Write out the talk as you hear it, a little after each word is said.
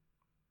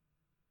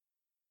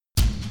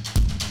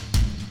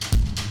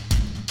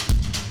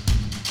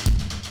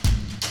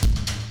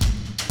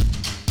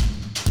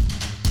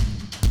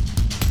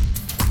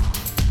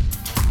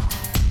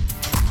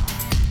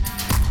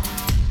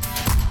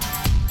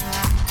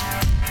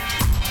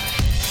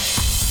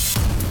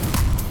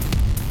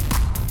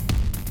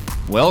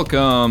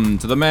Welcome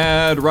to the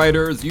Mad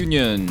Writers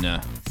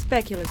Union.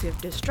 Speculative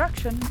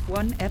destruction,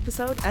 one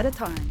episode at a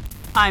time.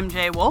 I'm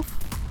Jay Wolf.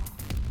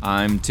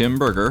 I'm Tim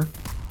Berger.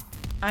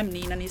 I'm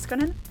Nina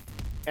Niskanen.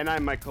 And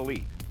I'm Michael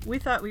Lee. We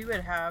thought we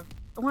would have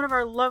one of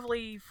our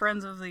lovely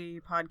friends of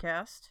the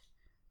podcast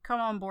come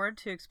on board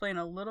to explain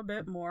a little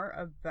bit more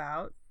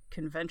about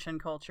convention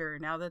culture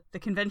now that the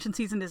convention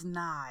season is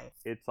nigh.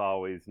 It's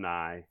always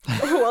nigh.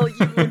 Well,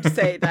 you would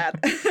say that.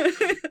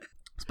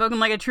 Spoken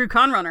like a true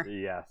con runner.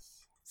 Yes.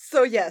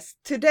 So yes,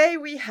 today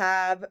we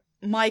have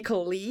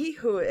Michael Lee,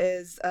 who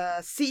is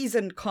a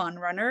seasoned con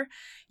runner.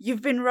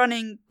 You've been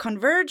running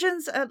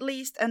Convergence at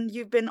least, and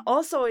you've been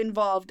also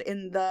involved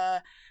in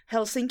the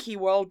Helsinki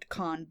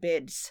Worldcon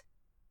bids.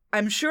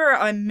 I'm sure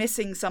I'm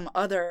missing some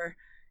other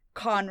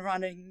con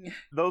running.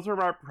 Those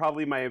are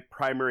probably my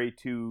primary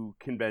two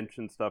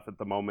convention stuff at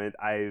the moment.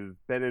 I've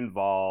been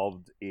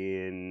involved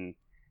in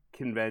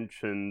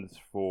conventions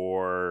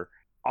for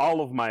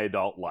all of my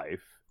adult life.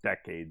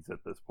 Decades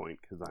at this point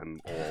because I'm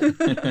old.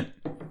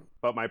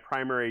 But my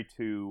primary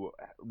two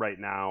right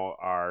now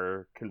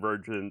are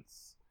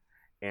Convergence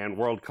and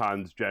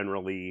Worldcons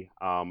generally.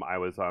 I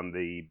was on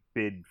the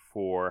bid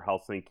for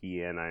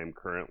Helsinki, and I am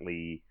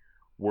currently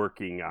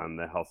working on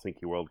the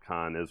Helsinki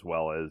Worldcon as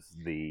well as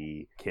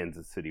the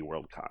Kansas City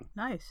Worldcon.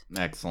 Nice.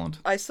 Excellent.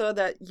 I saw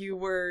that you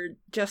were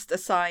just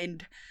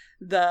assigned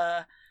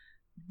the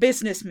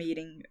business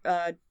meeting,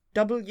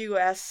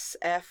 WSFS.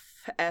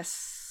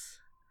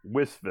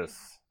 WSFS.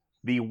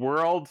 The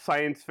World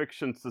Science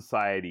Fiction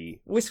Society.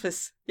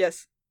 WSFS,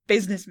 yes.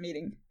 Business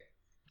meeting.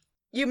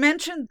 You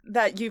mentioned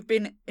that you've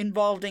been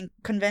involved in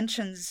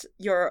conventions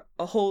your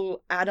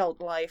whole adult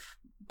life,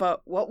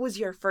 but what was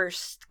your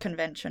first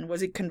convention?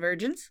 Was it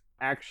Convergence?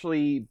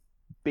 Actually,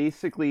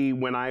 basically,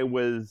 when I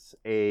was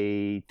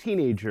a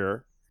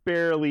teenager,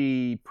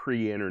 barely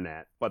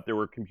pre-internet, but there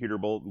were computer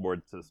bulletin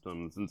board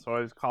systems, and so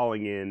I was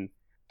calling in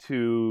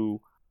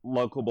to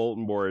local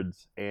bulletin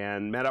boards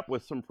and met up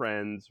with some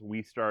friends.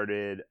 We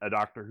started a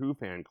Doctor Who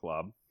fan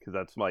club because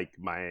that's like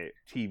my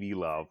TV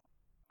love.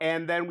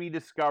 And then we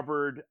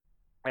discovered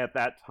at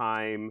that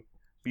time,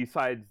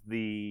 besides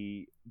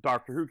the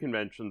Doctor Who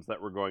conventions that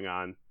were going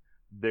on,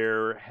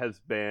 there has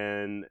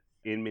been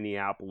in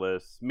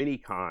Minneapolis,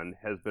 MiniCon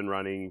has been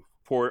running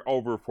for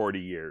over 40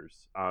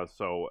 years.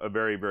 So a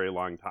very, very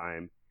long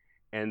time.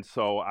 And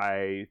so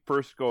I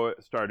first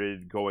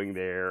started going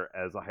there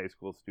as a high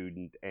school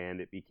student, and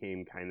it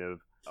became kind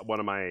of one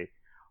of my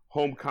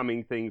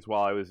homecoming things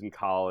while I was in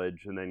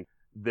college. And then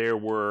there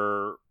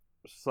were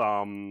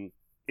some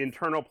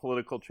internal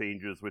political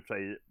changes, which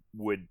I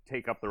would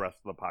take up the rest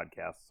of the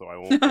podcast, so I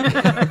won't.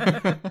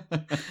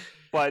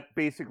 But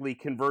basically,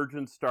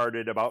 Convergence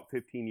started about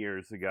 15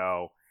 years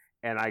ago,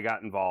 and I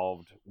got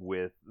involved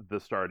with the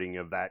starting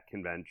of that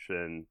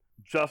convention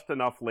just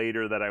enough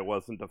later that I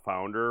wasn't a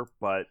founder,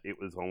 but it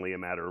was only a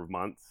matter of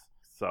months.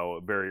 So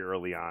very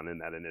early on in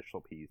that initial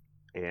piece.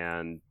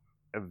 And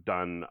I've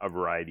done a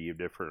variety of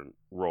different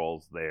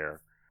roles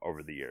there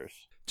over the years.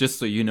 Just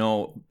so you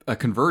know, a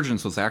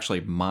Convergence was actually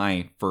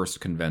my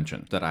first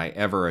convention that I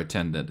ever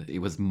attended. It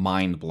was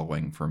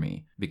mind-blowing for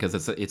me because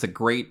it's a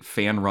great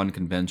fan-run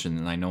convention,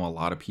 and I know a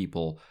lot of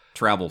people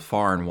travel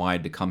far and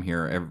wide to come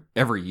here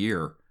every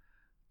year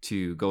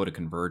to go to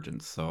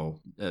Convergence. So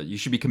you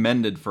should be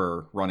commended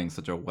for running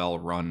such a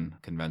well-run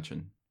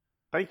convention.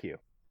 Thank you.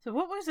 So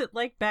what was it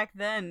like back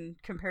then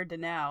compared to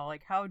now?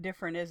 Like, how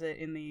different is it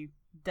in the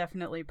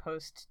definitely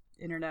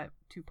post-internet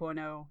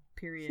 2.0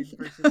 period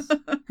versus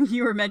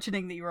you were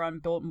mentioning that you were on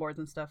bulletin boards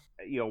and stuff?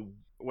 You know,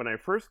 when I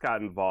first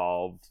got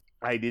involved,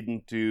 I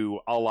didn't do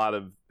a lot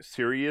of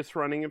serious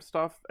running of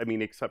stuff. I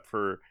mean, except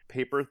for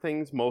paper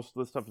things, most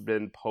of the stuff had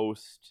been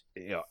post,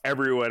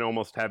 everyone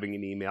almost having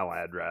an email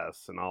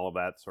address and all of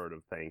that sort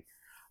of thing.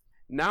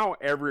 Now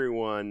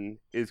everyone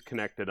is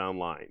connected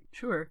online.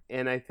 Sure.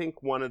 And I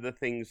think one of the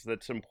things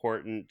that's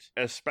important,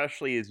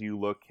 especially as you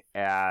look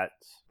at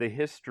the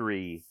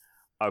history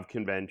of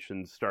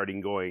conventions starting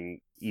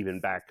going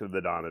even back to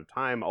the dawn of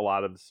time, a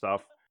lot of the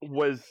stuff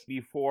was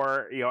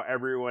before,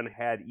 everyone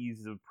had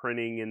ease of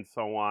printing and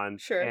so on.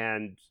 Sure.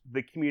 And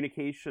the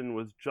communication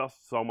was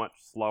just so much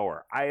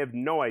slower. I have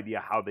no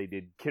idea how they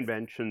did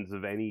conventions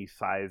of any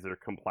size or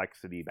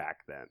complexity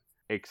back then,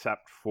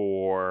 except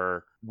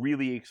for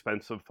really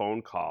expensive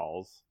phone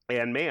calls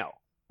and mail.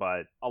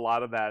 But a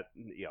lot of that,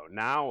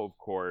 now, of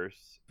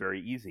course,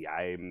 very easy.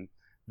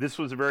 This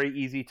was a very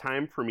easy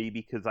time for me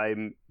because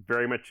I'm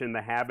very much in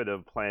the habit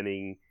of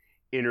planning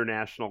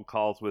international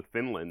calls with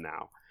Finland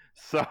now.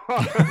 So,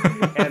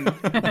 and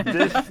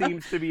this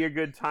seems to be a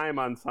good time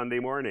on Sunday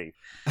morning.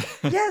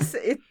 Yes,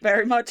 it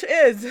very much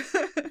is.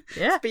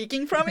 Yeah.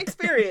 Speaking from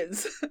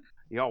experience.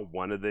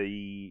 One of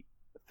the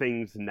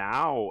things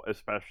now,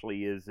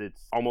 especially, is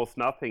it's almost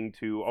nothing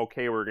to,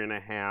 okay, we're going to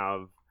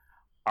have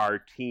our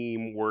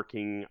team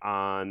working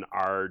on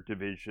our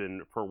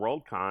division for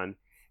Worldcon,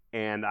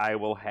 and I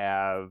will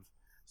have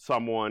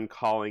someone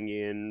calling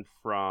in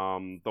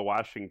from the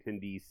Washington,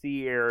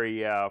 D.C.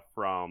 area,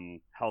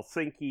 from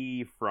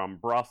Helsinki, from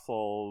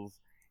Brussels,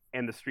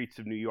 and the streets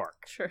of New York.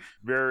 Sure.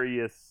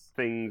 Various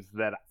things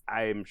that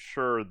I'm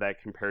sure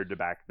that compared to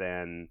back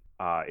then,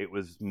 it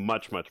was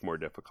much, much more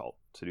difficult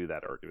to do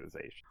that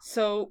organization.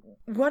 So,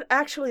 what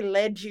actually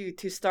led you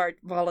to start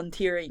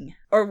volunteering?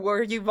 Or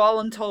were you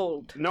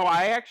voluntold? No,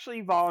 I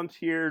actually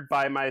volunteered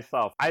by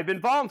myself. I've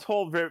been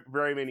voluntold very,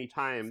 very many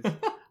times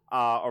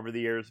over the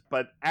years,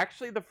 but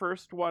actually the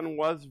first one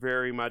was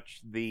very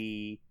much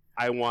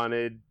I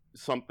wanted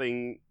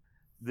something.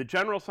 The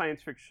general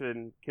science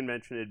fiction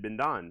convention had been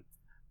done,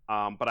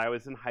 but I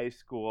was in high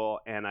school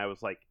and I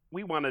was like,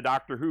 we want a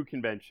Doctor Who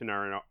convention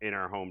in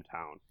our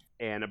hometown.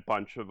 And a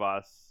bunch of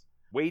us,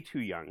 way too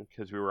young,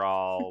 because we were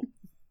all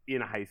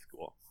in high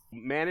school,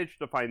 managed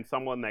to find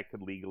someone that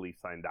could legally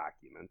sign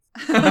documents.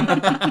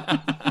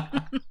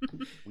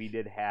 We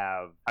did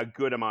have a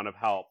good amount of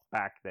help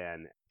back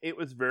then. It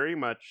was very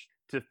much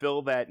to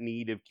fill that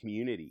need of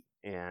community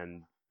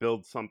and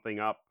build something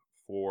up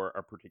for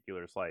a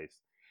particular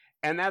slice.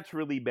 And that's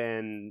really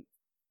been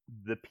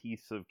the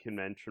piece of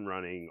convention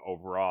running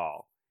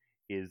overall,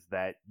 is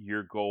that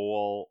your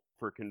goal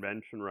for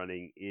convention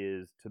running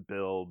is to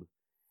build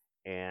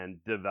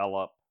and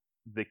develop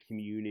the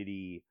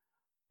community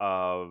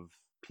of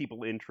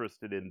people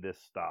interested in this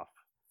stuff.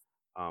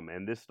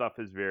 And this stuff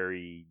is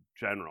very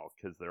general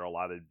because there are a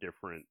lot of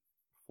different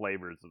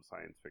flavors of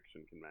science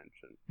fiction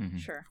convention. Mm-hmm.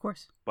 Sure. Of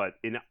course. But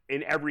in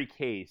every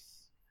case,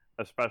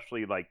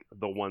 especially like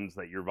the ones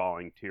that you're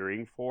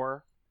volunteering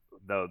for,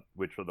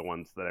 which are the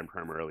ones that I'm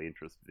primarily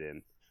interested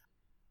in,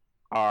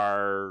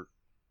 are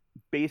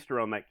based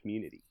around that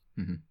community.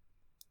 Mm-hmm.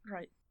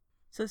 Right.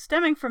 So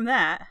stemming from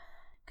that,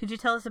 could you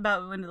tell us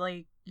about one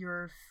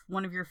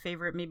of your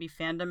favorite maybe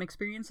fandom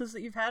experiences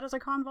that you've had as a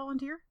con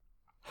volunteer?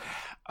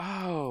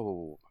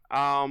 Oh,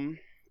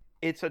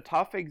 it's a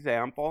tough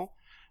example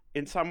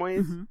in some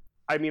ways. Mm-hmm.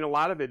 I mean, a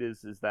lot of it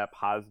is that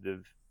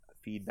positive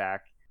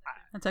feedback.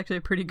 That's actually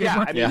a pretty good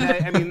one.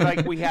 I mean,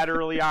 like we had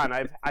early on,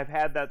 I've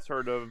had that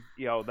sort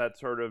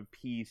of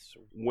piece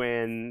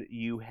when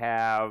you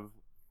have,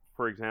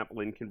 for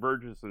example, in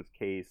Convergence's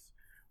case,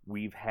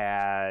 we've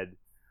had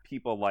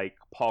people like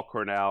Paul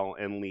Cornell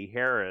and Lee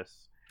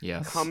Harris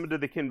come to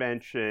the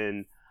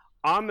convention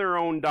on their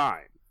own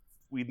dime.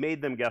 We've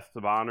made them guests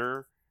of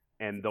honor,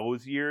 and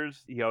those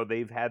years,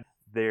 they've had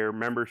their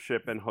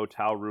membership and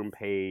hotel room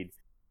paid,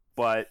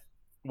 but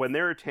when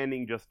they're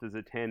attending just as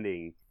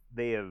attending,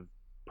 they have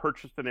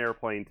purchased an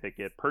airplane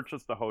ticket,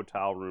 purchased a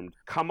hotel room,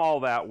 come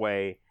all that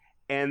way,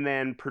 and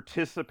then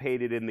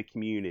participated in the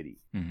community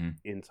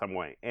in some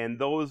way. And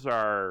those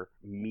are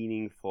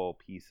meaningful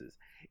pieces.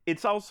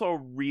 It's also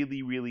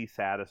really, really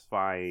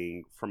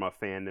satisfying from a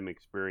fandom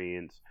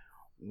experience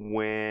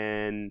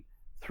when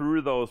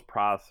through those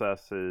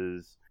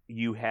processes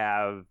you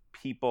have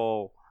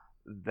people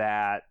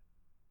that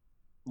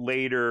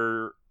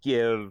later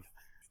give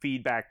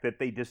feedback that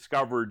they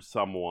discovered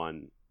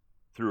someone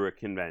through a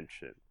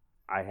convention.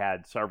 I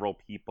had several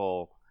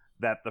people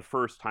that the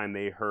first time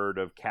they heard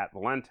of Kat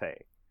Valente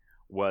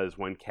was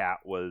when Kat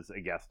was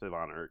a guest of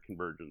honor at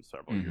Convergence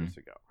several years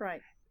ago.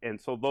 Right. And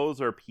so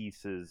those are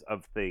pieces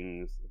of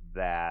things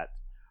that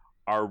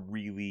are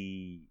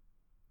really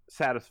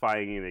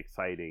satisfying and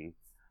exciting.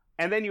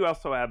 And then you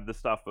also have the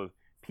stuff of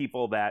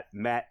people that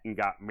met and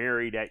got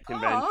married at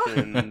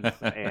conventions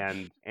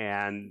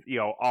and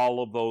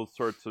all of those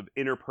sorts of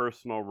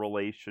interpersonal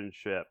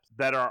relationships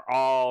that are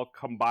all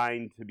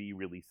combined to be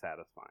really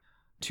satisfying.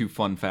 2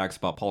 fun facts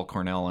about Paul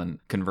Cornell and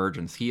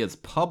Convergence. He has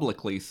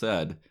publicly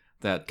said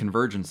that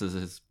Convergence is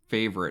his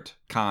favorite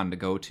con to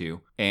go to.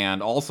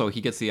 And also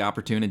he gets the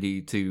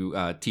opportunity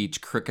to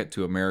teach cricket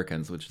to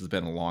Americans, which has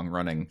been a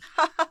long-running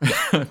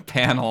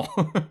panel.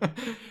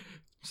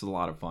 It's a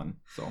lot of fun.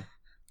 So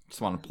just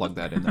want to plug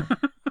that in there.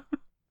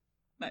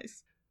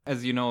 Nice.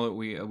 As you know,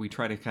 we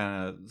try to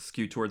kind of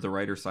skew toward the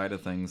writer side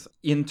of things.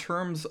 In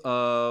terms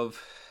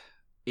of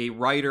a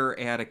writer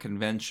at a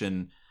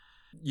convention,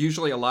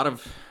 usually a lot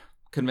of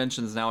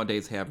conventions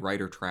nowadays have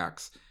writer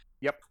tracks.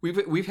 Yep.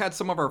 We've had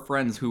some of our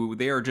friends who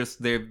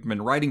they've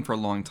been writing for a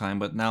long time,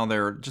 but now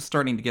they're just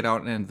starting to get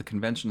out into the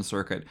convention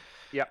circuit.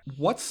 Yep.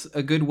 What's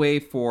a good way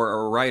for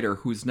a writer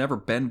who's never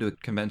been to a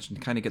convention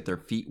to kind of get their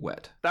feet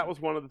wet? That was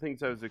one of the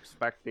things I was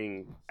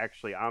expecting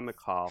actually on the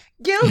call.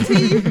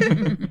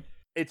 Guilty!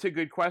 It's a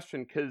good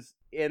question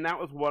and that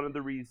was one of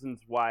the reasons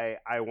why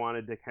I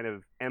wanted to kind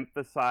of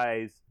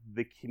emphasize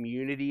the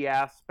community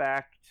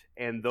aspect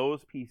and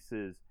those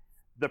pieces.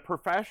 The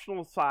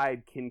professional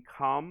side can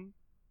come,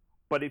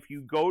 but if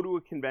you go to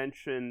a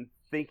convention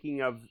thinking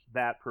of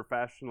that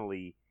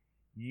professionally,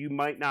 you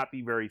might not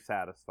be very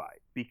satisfied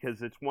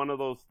because it's one of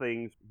those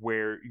things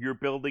where you're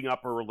building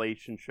up a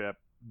relationship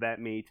that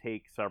may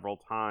take several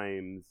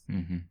times,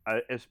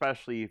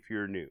 especially if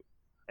you're new.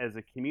 As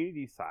a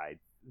community side,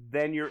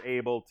 then you're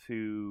able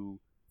to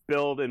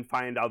build and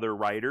find other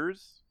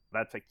writers.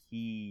 That's a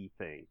key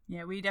thing.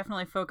 Yeah, we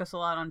definitely focus a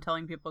lot on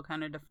telling people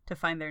kind of to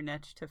find their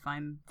niche, to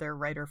find their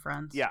writer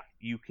friends. Yeah,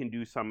 you can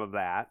do some of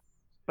that.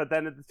 But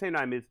then at the same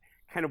time is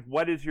kind of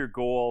what is your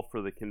goal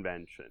for the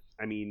convention?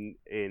 I mean,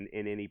 in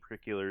any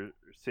particular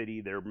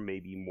city, there may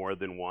be more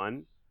than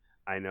one.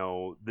 I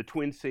know the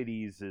Twin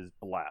Cities is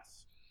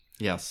blessed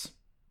Yes.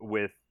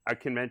 with a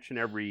convention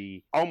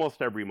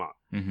almost every month.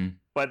 Mm-hmm.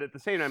 But at the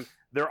same time,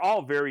 they're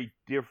all very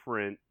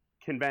different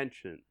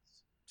conventions.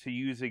 To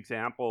use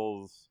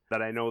examples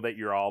that I know that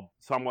you're all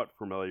somewhat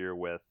familiar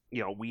with,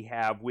 we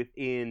have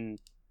within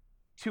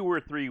 2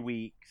 or 3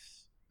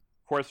 weeks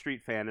 4th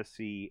Street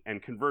Fantasy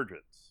and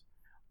Convergence.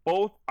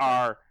 Both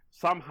are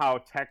somehow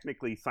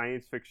technically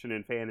science fiction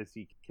and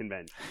fantasy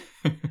conventions.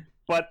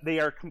 But they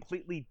are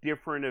completely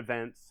different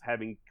events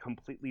having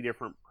completely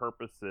different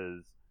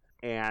purposes.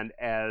 And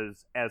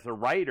as a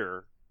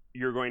writer,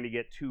 you're going to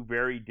get 2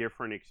 very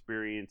different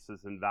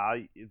experiences and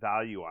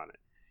value on it.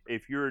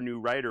 If you're a new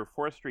writer,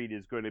 4th Street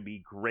is going to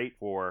be great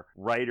for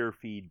writer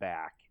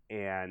feedback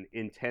and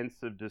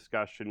intensive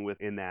discussion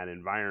within that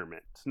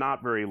environment. It's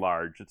not very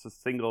large. It's a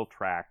single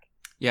track.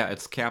 Yeah,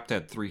 it's capped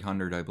at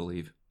 300, I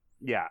believe.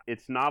 Yeah,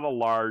 it's not a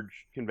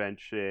large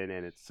convention,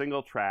 and it's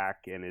single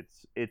track, and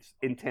it's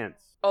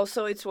intense.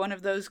 Also, it's one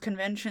of those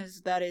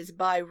conventions that is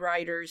by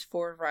writers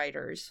for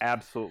writers.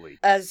 Absolutely.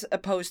 As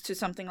opposed to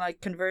something like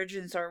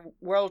Convergence or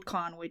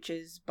Worldcon, which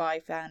is by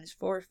fans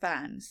for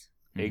fans.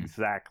 Mm-hmm.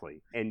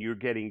 Exactly. And you're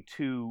getting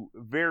 2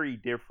 very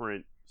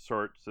different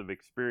sorts of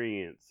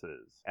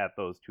experiences at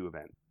those 2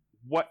 events.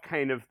 What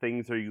kind of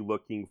things are you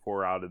looking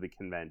for out of the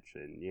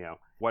convention?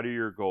 What are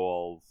your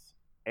goals?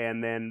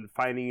 And then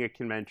finding a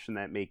convention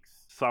that makes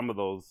some of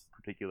those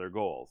particular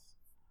goals.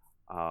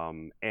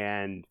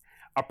 And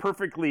a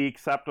perfectly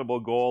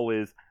acceptable goal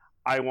is,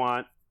 I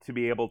want to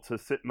be able to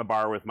sit in the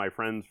bar with my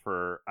friends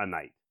for a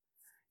night,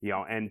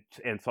 and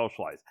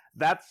socialize.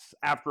 That's,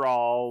 after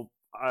all,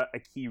 a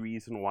key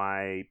reason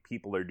why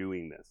people are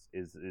doing this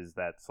is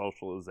that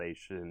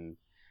socialization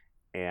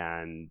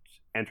and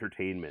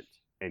entertainment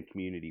and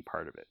community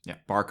part of it. Yeah,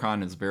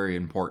 BarCon is very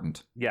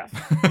important. Yes.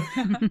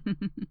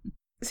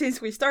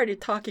 Since we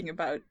started talking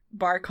about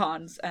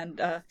BarCons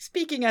and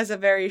speaking as a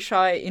very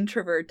shy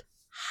introvert,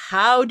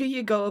 how do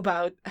you go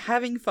about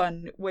having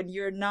fun when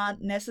you're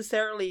not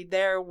necessarily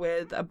there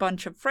with a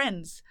bunch of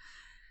friends?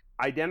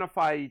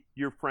 Identify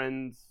your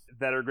friends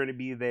that are going to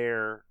be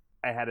there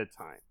ahead of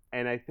time.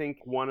 And I think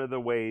one of the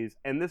ways,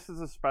 and this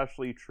is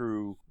especially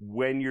true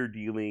when you're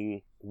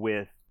dealing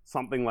with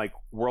something like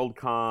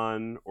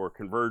Worldcon or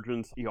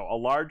Convergence, a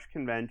large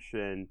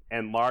convention,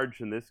 and large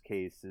in this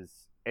case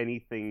is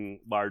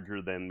anything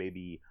larger than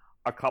maybe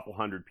a couple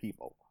hundred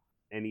people,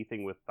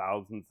 anything with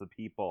thousands of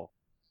people.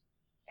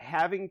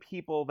 Having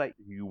people that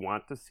you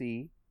want to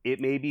see,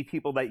 it may be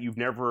people that you've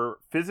never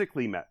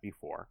physically met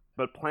before,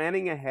 but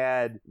planning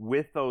ahead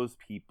with those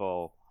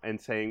people and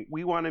saying,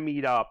 we want to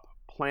meet up,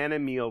 plan a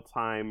meal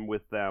time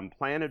with them,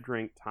 plan a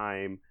drink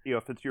time.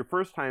 If it's your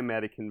first time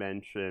at a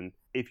convention,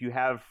 if you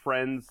have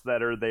friends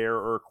that are there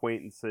or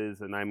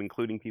acquaintances, and I'm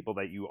including people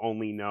that you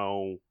only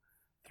know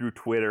through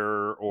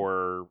Twitter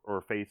or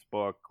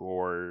Facebook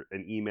or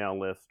an email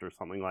list or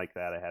something like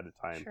that ahead of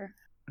time, Sure.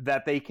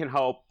 that they can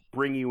help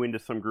bring you into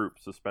some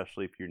groups,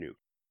 especially if you're new.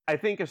 I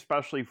think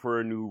especially for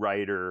a new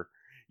writer,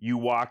 you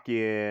walk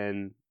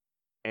in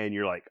and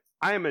you're like,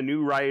 I am a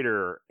new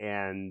writer,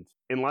 and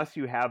unless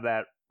you have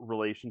that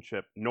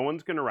relationship, no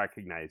one's going to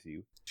recognize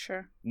you.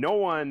 Sure. No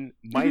one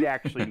might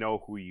actually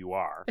know who you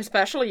are.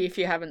 Especially if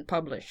you haven't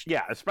published.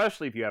 Yeah,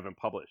 especially if you haven't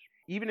published.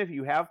 Even if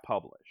you have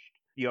published,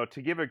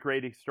 to give a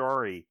great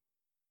story,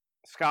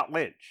 Scott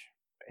Lynch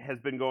has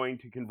been going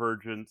to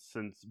Convergence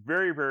since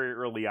very, very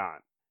early on.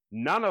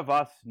 None of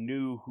us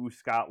knew who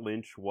Scott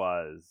Lynch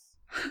was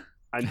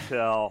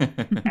until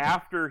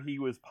after he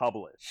was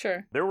published.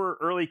 Sure. There were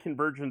early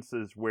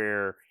Convergences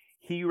where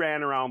he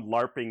ran around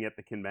LARPing at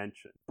the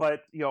convention.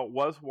 But, it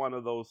was one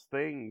of those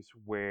things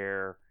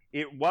where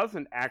it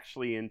wasn't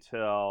actually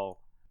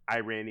until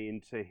I ran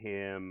into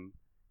him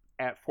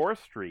at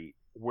 4th Street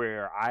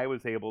where I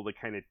was able to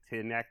kind of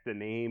connect a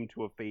name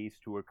to a face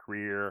to a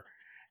career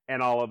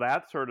and all of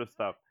that sort of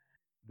stuff.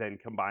 Then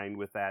combined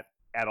with that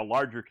at a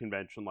larger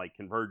convention like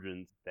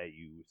Convergence, that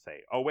you say,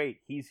 oh, wait,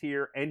 he's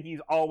here and he's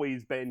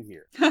always been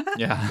here.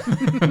 Yeah.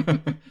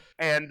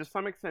 And to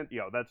some extent,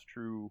 that's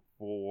true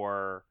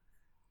for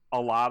a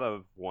lot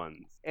of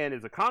ones. And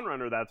as a con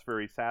runner, that's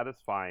very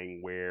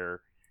satisfying where,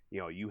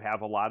 you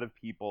have a lot of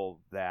people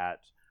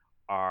that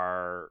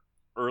are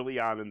early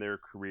on in their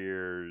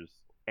careers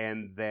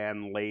and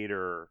then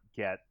later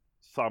get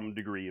some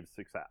degree of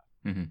success.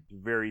 Mm-hmm.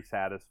 Very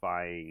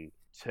satisfying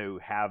to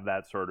have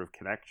that sort of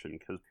connection,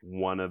 because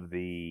one of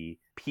the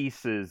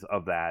pieces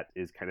of that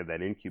is kind of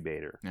that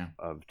incubator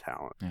of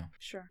talent. Yeah.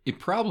 Sure. It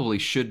probably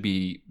should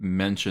be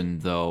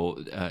mentioned, though,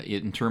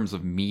 in terms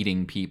of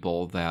meeting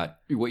people, that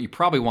what you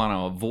probably want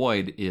to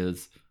avoid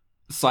is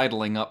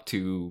sidling up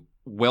to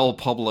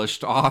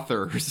well-published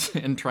authors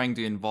and trying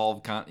to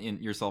involve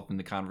yourself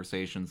into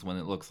conversations when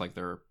it looks like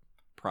they're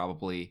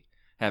probably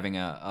having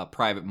a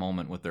private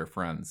moment with their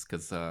friends.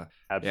 Because,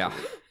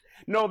 Absolutely.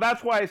 No,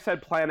 that's why I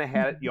said plan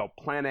ahead.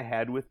 Plan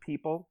ahead with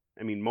people.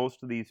 I mean,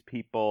 most of these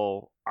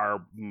people are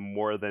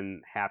more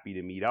than happy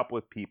to meet up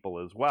with people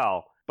as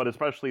well. But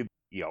especially,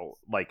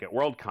 like at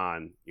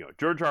Worldcon,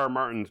 George R.R.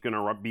 Martin's going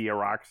to be a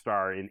rock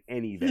star in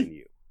any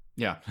venue.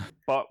 Yeah.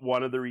 But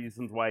one of the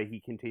reasons why he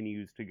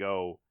continues to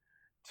go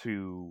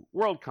to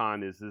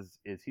Worldcon is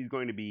he's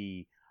going to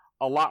be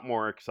a lot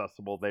more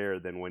accessible there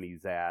than when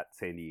he's at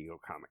San Diego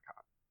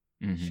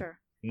Comic-Con. Mhm. Sure.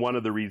 One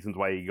of the reasons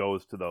why he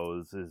goes to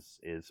those is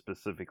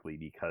specifically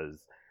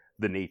because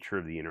the nature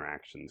of the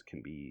interactions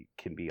can be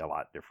a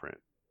lot different.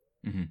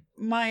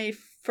 My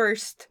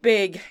first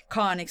big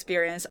con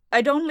experience,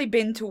 I'd only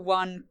been to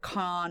one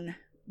con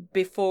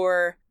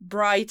before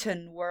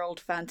Brighton World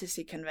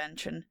Fantasy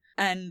Convention,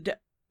 and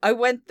I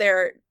went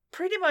there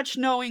pretty much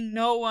knowing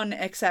no one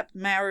except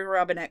Mary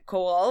Robinette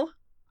Kowal.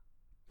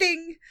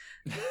 Ding!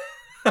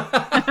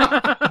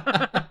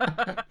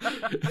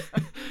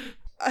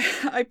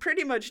 I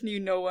pretty much knew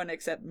no one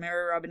except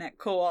Mary Robinette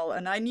Kowal,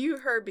 and I knew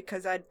her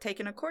because I'd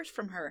taken a course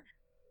from her.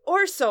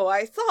 Or so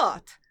I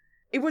thought.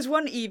 It was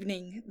one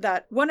evening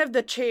that one of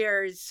the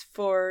chairs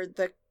for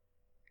the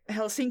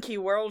Helsinki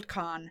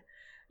Worldcon,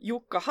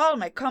 Jukka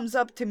Halme, comes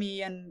up to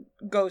me and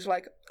goes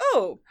like,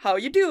 "Oh, how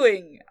you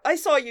doing?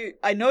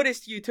 I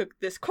noticed you took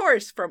this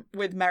course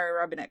with Mary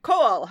Robinette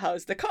Kowal.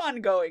 How's the con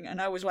going?"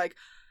 And I was like,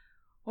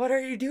 "What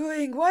are you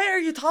doing? Why are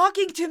you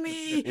talking to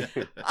me?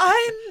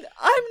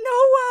 I'm no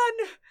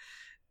one."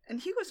 And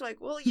he was like,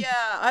 "Well,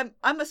 yeah,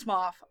 I'm a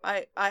Smoff.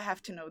 I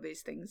have to know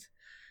these things."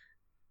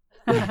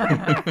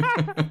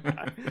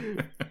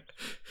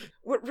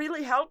 What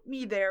really helped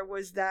me there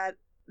was that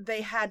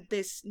they had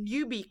this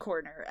newbie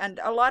corner,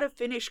 and a lot of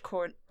Finnish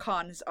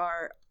cons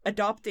are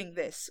adopting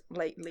this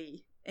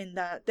lately, in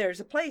that there's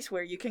a place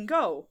where you can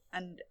go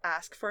and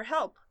ask for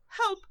help.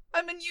 "Help!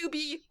 I'm a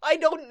newbie! I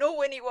don't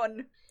know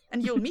anyone!"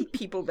 And you'll meet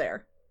people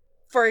there.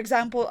 For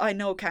example, I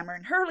know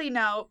Cameron Hurley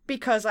now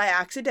because I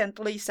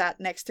accidentally sat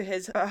next to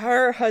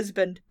her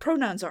husband.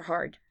 Pronouns are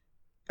hard.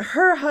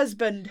 Her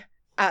husband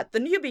at the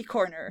newbie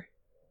corner.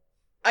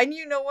 I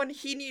knew no one,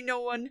 he knew no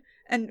one,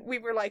 and we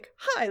were like,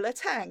 "Hi,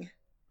 let's hang."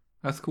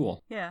 That's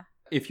cool. Yeah.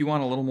 If you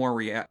want a little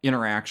more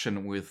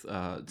interaction with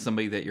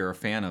somebody that you're a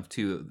fan of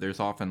too, there's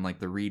often like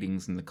the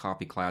readings and the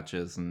coffee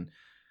clatches and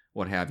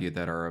what have you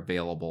that are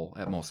available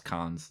at most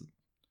cons.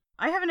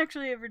 I haven't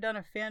actually ever done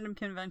a fandom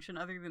convention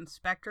other than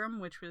Spectrum,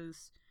 which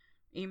was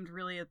aimed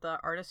really at the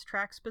artist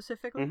track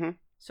specifically. Mm-hmm.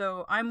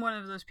 So I'm one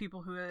of those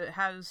people who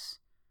has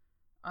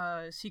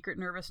secret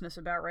nervousness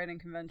about writing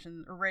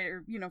conventions or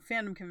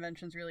fandom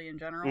conventions really in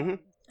general.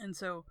 Mm-hmm. And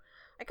so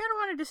I kind of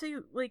wanted to see,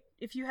 like,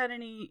 if you had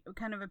any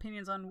kind of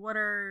opinions on what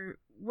are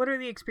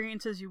the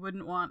experiences you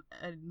wouldn't want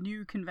a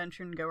new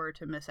convention goer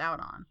to miss out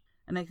on.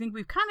 And I think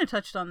we've kind of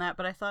touched on that,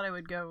 but I thought I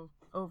would go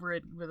over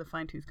it with a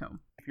fine-tooth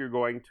comb. If you're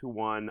going to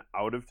one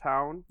out of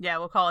town, Yeah,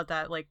 we'll call it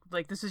that. Like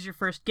this is your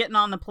first getting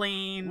on the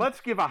plane. let's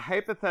give a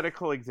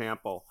hypothetical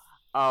example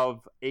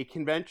of a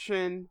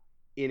convention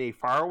in a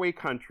faraway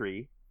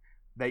country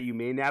that you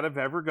may not have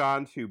ever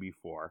gone to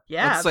before.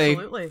 Yeah, Let's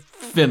absolutely. say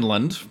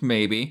Finland,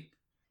 maybe.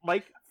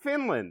 Like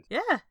Finland.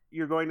 Yeah.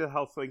 You're going to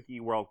Helsinki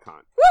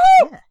Worldcon.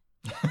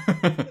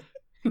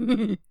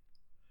 Yeah.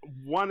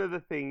 One of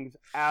the things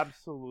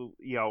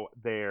absolutely,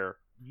 there,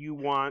 you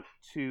want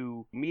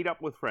to meet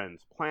up with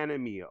friends, plan a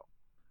meal,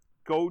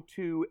 go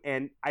to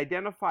and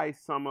identify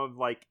some of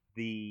like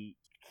the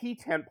key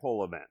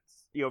tentpole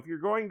events. If you're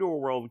going to a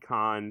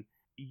Worldcon,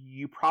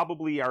 you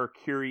probably are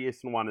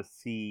curious and want to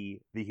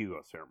see the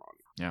Hugo ceremony.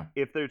 Yeah.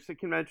 If there's a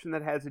convention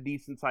that has a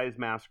decent sized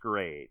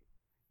masquerade,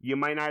 you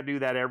might not do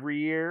that every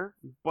year,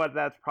 but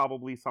that's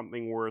probably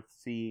something worth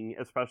seeing,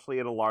 especially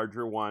at a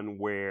larger one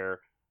where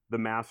the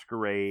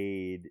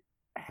masquerade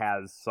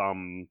has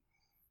some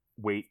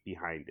weight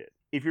behind it.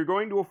 If you're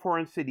going to a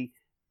foreign city,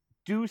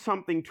 do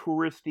something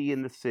touristy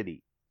in the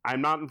city.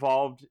 I'm not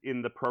involved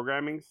in the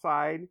programming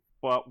side,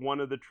 but one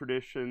of the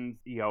traditions,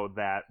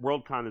 that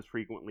Worldcon has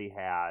frequently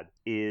had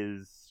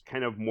is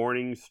kind of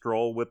morning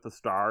stroll with the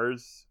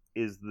stars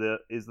is the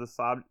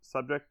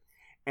subject.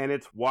 And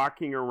it's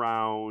walking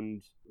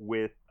around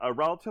with a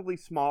relatively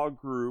small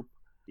group,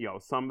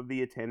 some of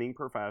the attending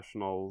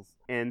professionals,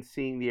 and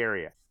seeing the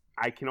area.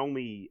 I can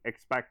only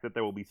expect that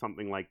there will be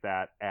something like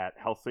that at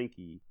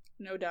Helsinki.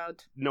 No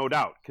doubt. No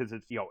doubt, because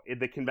it's,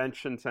 the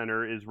convention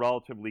center is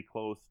relatively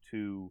close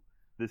to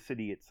the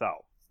city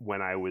itself.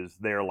 When I was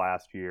there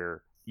last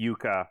year,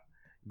 Yuka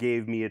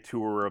gave me a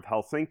tour of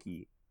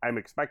Helsinki. I'm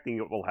expecting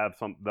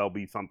there'll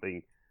be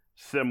something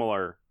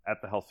similar at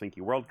the Helsinki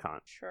Worldcon.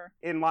 Sure.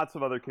 And lots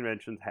of other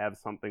conventions have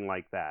something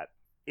like that.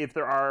 If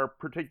there are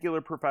particular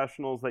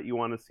professionals that you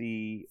want to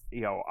see,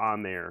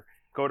 on there,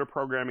 go to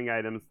programming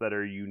items that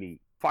are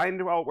unique.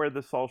 Find out where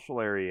the social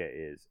area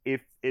is.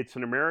 If it's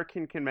an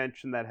American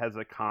convention that has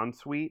a con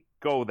suite,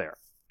 go there.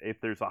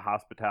 If there's a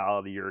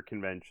hospitality or a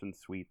convention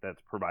suite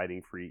that's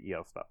providing free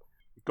stuff,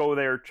 go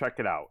there, check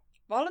it out.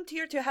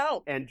 Volunteer to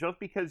help. And just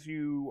because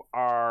you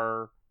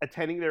are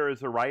attending there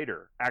as a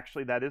writer,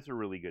 actually that is a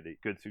really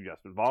good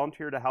suggestion.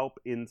 Volunteer to help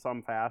in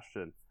some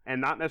fashion.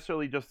 And not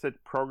necessarily just at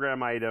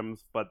program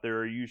items, but there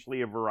are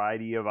usually a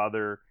variety of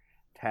other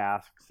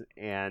tasks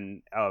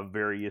and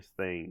various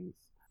things.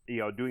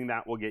 Doing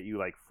that will get you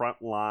like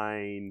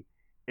frontline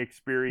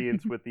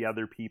experience with the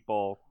other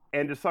people.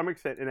 And to some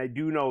extent, and I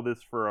do know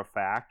this for a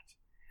fact,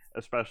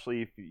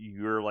 especially if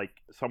you're like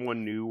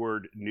someone new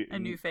or A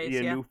new face,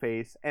 a new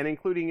face, and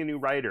including a new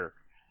writer.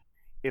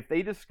 If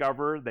they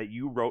discover that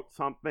you wrote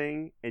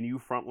something and you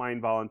frontline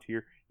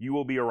volunteer, you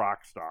will be a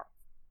rock star.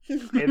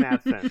 In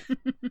that sense.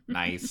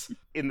 Nice.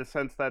 In the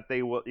sense that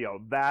they will,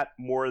 that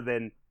more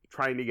than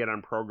trying to get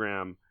on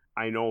program,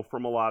 I know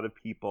from a lot of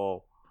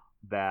people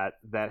that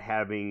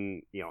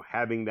having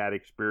that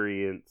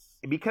experience,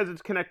 because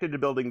it's connected to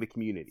building the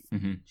community.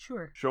 Mm-hmm.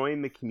 Sure.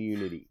 Showing the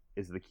community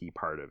is the key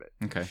part of it.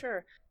 Okay.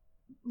 Sure.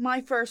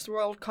 My first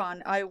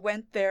Worldcon, I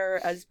went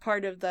there as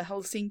part of the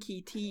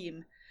Helsinki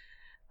team,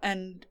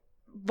 and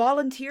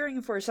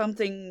volunteering for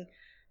something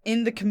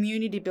in the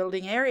community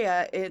building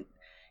area, it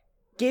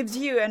gives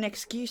you an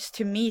excuse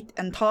to meet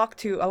and talk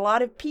to a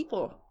lot of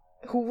people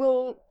who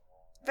will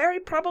very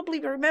probably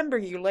remember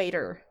you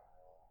later.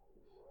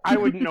 I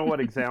wouldn't know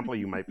what example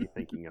you might be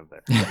thinking of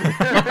there.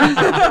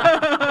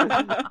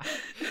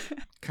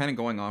 Kind of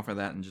going off of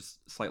that and just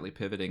slightly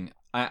pivoting,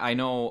 I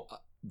know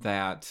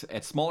that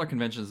at smaller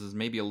conventions it's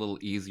maybe a little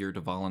easier to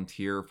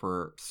volunteer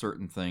for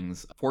certain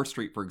things. 4th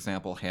Street, for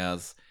example,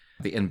 has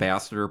the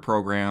ambassador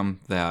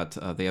program that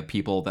they have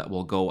people that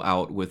will go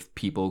out with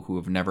people who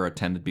have never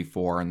attended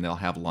before, and they'll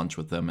have lunch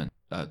with them and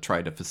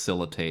try to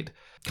facilitate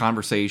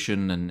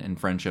conversation and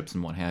friendships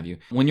and what have you.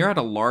 When you're at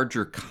a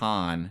larger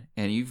con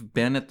and you've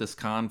been at this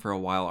con for a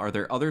while, are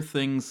there other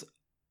things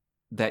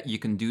that you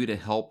can do to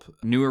help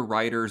newer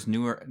writers,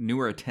 newer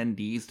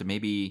attendees to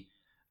maybe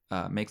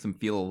makes them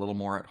feel a little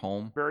more at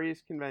home?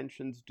 Various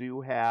conventions do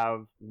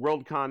have.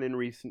 Worldcon in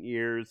recent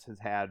years has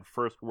had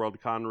first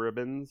Worldcon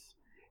ribbons,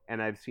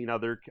 and I've seen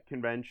other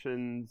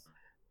conventions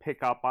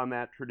pick up on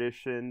that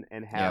tradition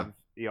and have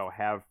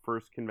have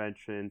first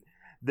convention.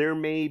 There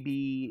may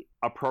be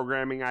a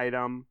programming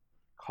item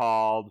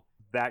called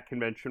That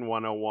Convention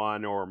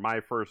 101 or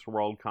My First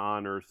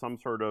Worldcon or some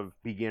sort of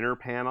beginner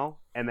panel,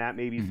 and that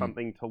may be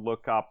something to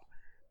look up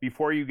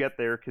before you get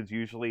there, because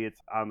usually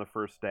it's on the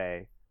first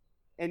day.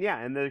 And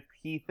and the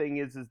key thing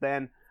is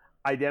then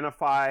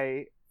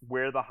identify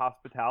where the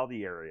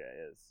hospitality area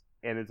is.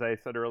 And as I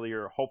said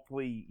earlier,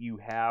 hopefully you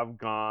have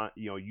gone,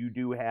 you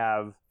do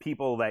have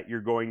people that you're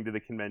going to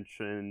the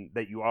convention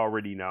that you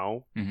already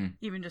know. Mm-hmm.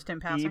 Even just in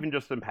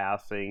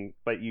passing.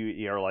 But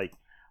you're like,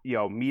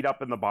 meet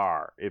up in the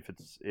bar if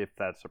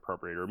that's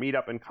appropriate, or meet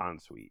up in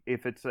Consuite.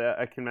 If it's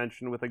a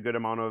convention with a good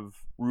amount of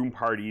room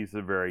parties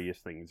of various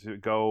things,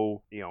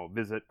 go,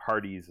 visit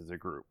parties as a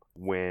group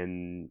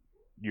when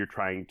you're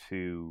trying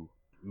to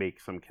make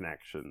some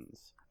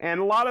connections. And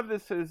a lot of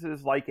this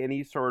is like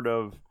any sort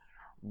of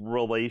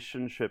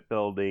relationship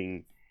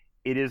building.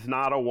 It is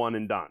not a one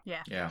and done.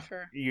 Yeah.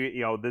 Sure.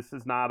 This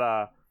is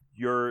not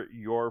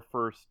your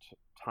first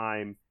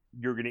time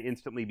you're going to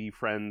instantly be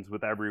friends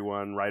with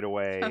everyone right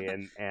away,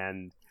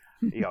 and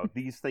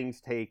these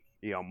things take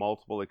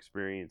multiple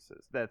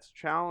experiences. That's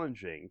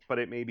challenging, but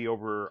it may be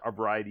over a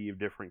variety of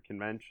different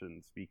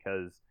conventions,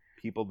 because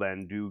people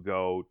then do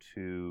go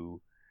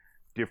to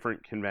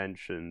different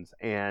conventions,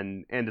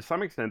 and to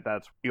some extent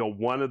that's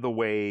one of the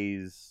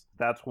ways,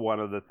 that's one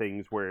of the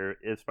things where,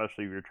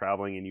 especially if you're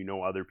traveling and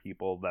other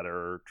people that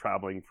are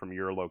traveling from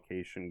your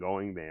location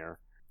going there,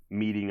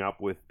 meeting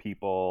up with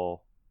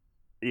people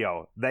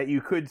that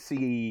you could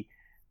see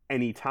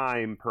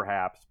anytime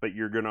perhaps, but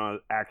you're gonna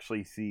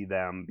actually see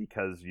them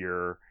because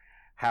you're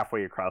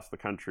halfway across the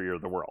country or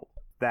the world.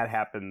 That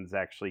happens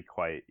actually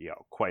quite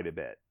a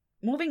bit.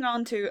 Moving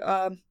on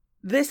to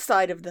this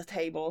side of the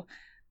table,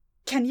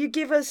 can you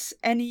give us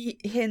any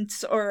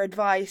hints or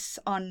advice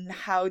on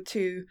how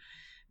to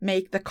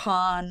make the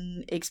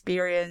con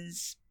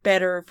experience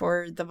better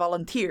for the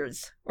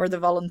volunteers or the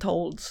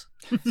voluntolds?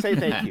 Say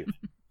thank you.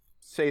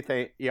 Say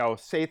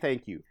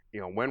thank you.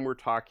 When we're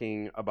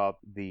talking about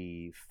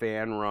the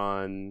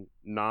fan-run,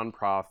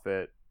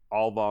 nonprofit,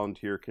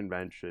 all-volunteer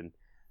convention,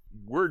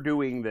 we're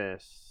doing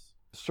this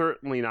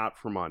certainly not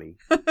for money.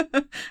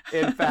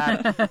 In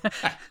fact,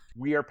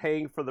 we are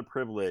paying for the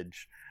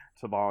privilege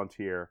to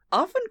volunteer.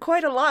 Often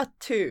quite a lot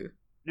too.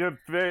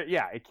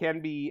 Yeah, it can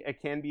be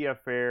a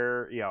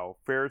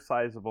fair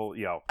sizable,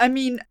 I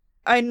mean,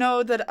 I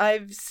know that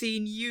I've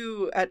seen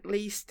you at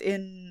least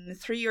in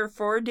 3 or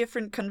 4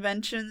 different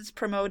conventions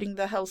promoting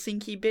the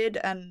Helsinki bid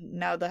and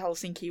now the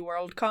Helsinki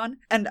Worldcon,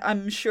 and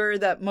I'm sure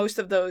that most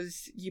of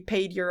those you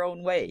paid your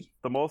own way.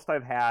 The most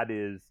I've had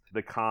is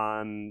the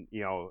con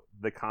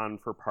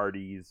for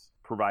parties,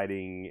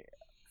 providing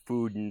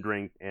food and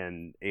drink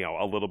and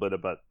a little bit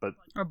of but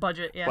or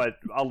budget, but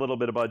a little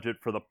bit of budget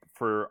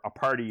for a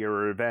party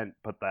or event,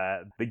 but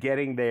the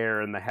getting there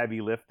and the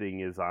heavy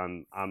lifting is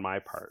on my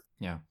part.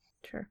 Yeah,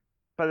 sure.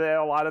 But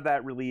a lot of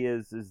that really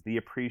is the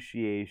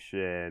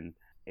appreciation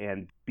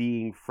and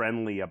being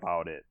friendly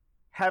about it.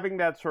 Having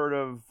that sort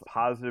of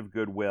positive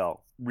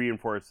goodwill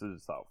reinforces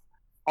itself.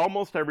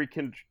 Almost every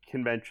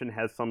convention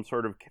has some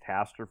sort of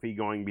catastrophe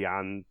going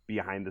behind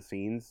the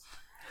scenes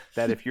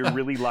that if you're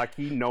really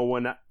lucky, no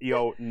one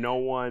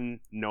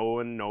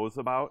knows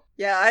about.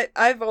 Yeah,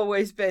 I've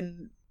always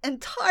been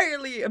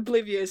entirely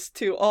oblivious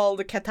to all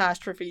the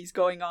catastrophes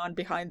going on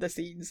behind the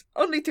scenes,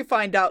 only to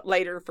find out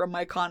later from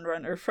my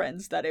Conrunner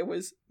friends that it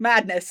was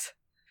madness.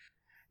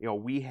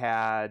 We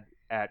had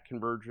at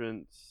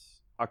Convergence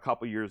a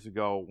couple years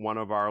ago, one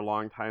of our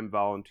longtime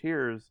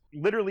volunteers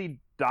literally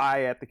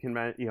die at the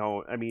convention.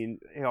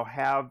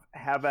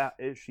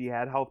 She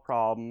had health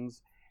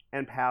problems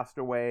and passed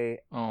away.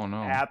 Oh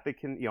no! At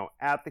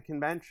the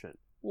convention.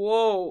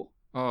 Whoa!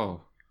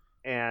 Oh.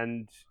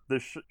 And the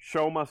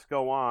show must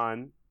go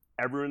on.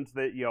 Everyone's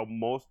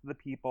most of the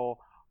people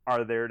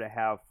are there to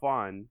have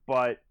fun,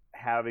 but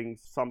having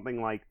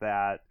something like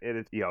that,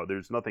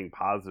 there's nothing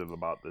positive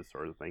about this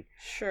sort of thing.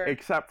 Sure.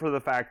 Except for the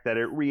fact that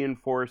it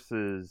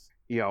reinforces,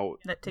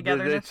 that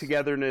togetherness. The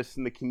togetherness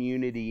in the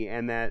community,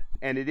 and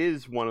it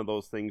is one of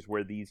those things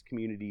where these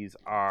communities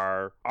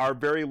are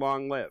very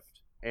long lived.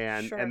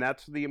 And Sure. and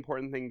that's the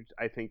important thing,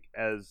 I think,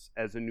 as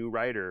a new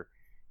writer,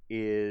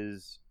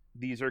 is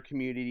these are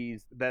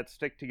communities that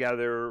stick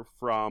together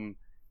from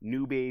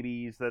new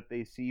babies that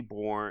they see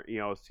born,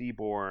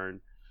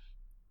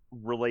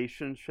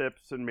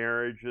 relationships and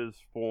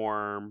marriages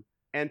form,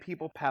 and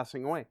people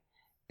passing away,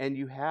 and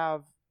you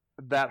have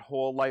that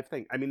whole life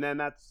thing. I mean, then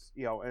that's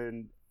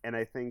and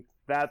I think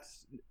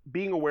that's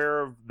being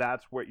aware of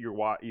that's what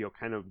you're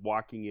kind of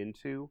walking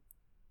into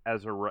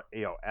as a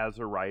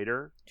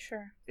writer.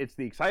 Sure. It's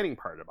the exciting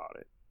part about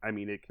it. I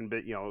mean, it can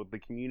be, the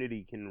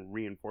community can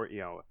reinforce,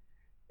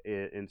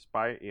 it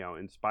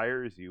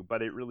inspires you,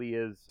 but it really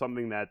is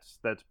something that's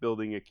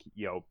building a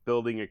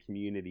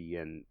community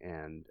and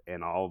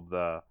all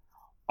the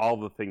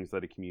things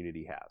that a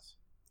community has.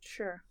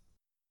 Sure.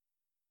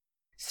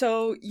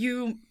 So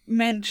you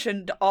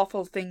mentioned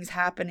awful things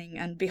happening,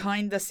 and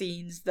behind the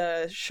scenes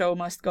the show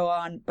must go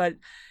on, but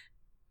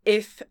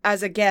if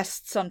as a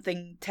guest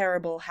something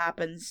terrible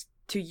happens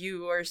to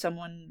you or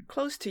someone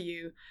close to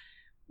you,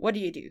 what do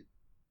you do?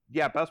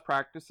 Yeah, best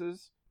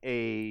practices.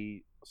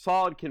 A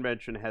solid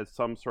convention has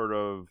some sort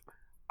of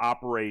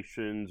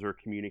operations or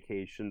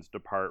communications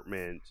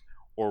department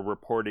or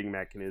reporting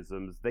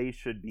mechanisms. They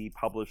should be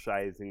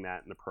publicizing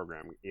that in a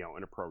program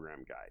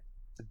guide.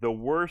 The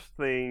worst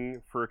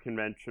thing for a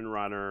convention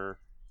runner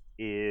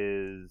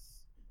is,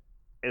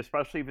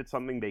 especially if it's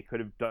something they could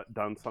have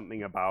done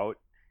something about,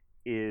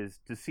 is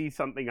to see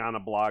something on a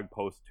blog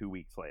post 2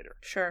 weeks later.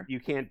 Sure. You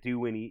can't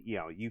do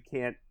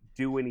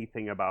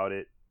anything about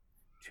it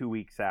 2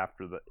 weeks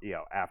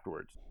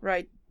afterwards.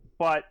 Right.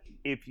 But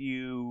if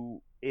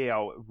you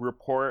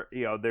report,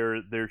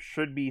 there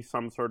should be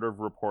some sort of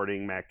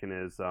reporting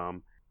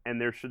mechanism, and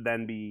there should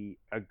then be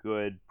a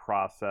good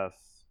process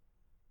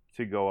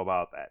to go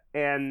about that.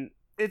 And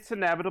it's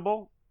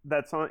inevitable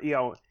that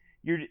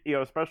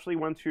especially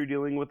once you're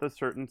dealing with a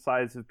certain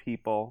size of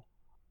people,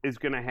 is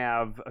going to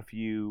have a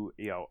few,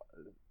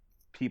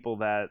 people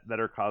that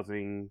are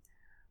causing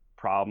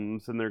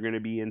problems, and there are going to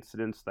be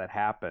incidents that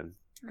happen.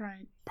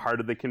 Right. Part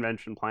of the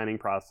convention planning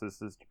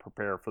process is to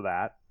prepare for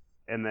that,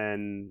 and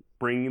then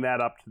bringing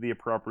that up to the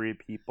appropriate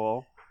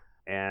people,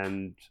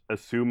 and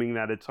assuming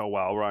that it's a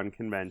well-run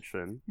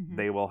convention, Mm-hmm.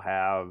 they will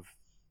have,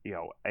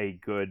 a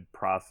good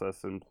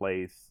process in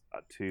place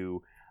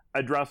to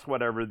address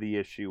whatever the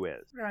issue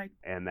is. Right.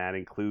 And that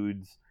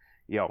includes,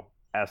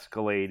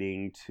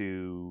 escalating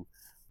to,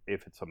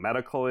 if it's a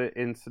medical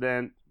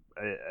incident,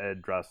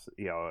 address,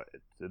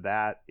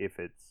 that. If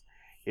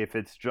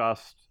it's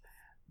just,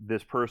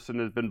 this person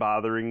has been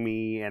bothering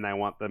me and I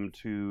want them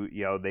to,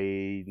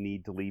 they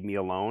need to leave me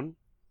alone,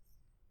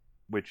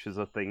 which is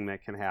a thing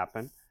that can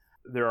happen.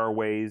 There are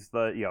ways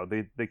that,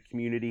 the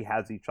community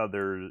has each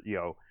other,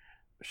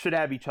 should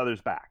have each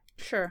other's back.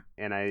 Sure.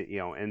 And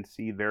and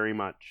see very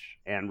much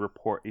and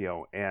report,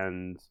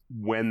 and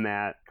when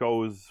that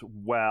goes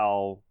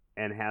well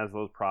and has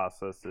those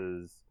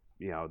processes,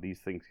 these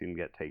things can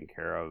get taken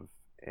care of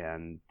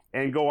and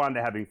go on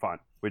to having fun,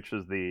 which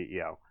is the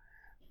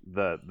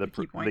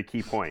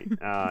key point.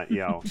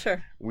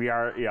 Sure. We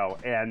are,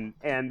 and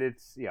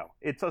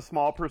it's a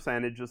small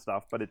percentage of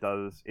stuff, but it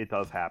does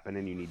happen,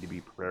 and you need to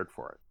be prepared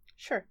for it.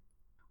 Sure.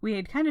 We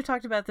had kind of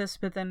talked about this,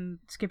 but then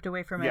skipped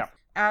away from it. Yeah.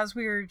 As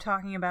we were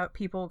talking about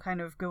people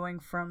kind of going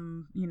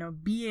from,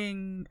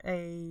 being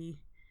a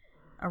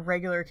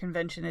regular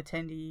convention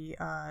attendee,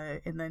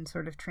 and then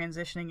sort of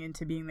transitioning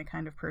into being the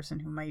kind of person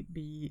who might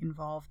be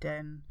involved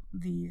in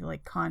the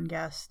con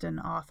guest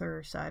and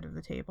author side of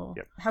the table.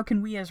 Yep. How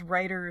can we as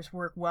writers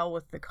work well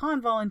with the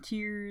con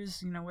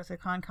volunteers, with the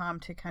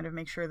ConCom, to kind of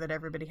make sure that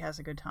everybody has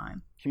a good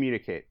time?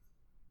 Communicate.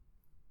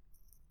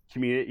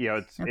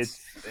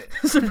 It's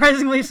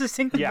surprisingly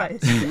succinct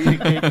advice.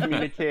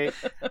 Communicate,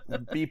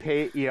 be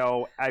paid.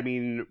 I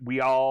mean,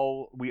 we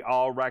all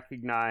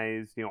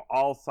recognize,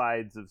 all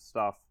sides of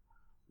stuff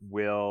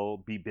will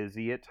be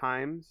busy at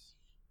times.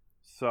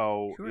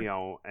 So,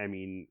 sure.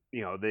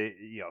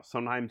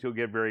 Sometimes you'll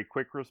get very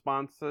quick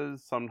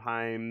responses.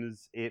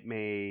 Sometimes it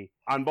may,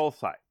 on both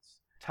sides.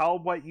 Tell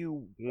what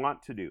you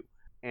want to do.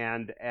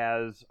 And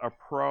as a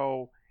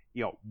pro,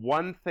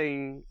 one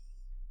thing,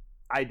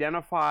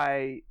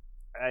 identify,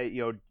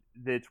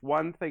 it's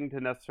one thing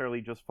to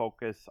necessarily just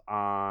focus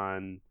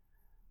on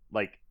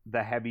like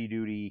the heavy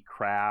duty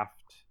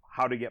craft,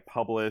 how to get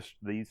published,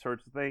 these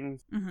sorts of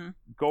things. Mm-hmm.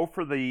 Go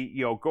for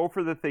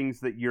the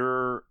things that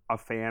you're a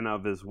fan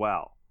of as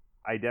well.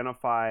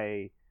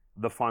 Identify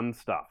the fun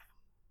stuff.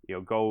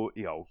 Go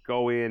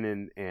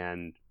in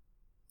and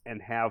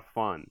have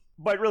fun.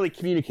 But really,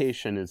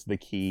 communication is the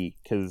key,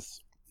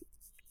 because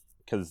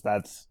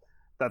that's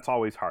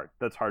always hard.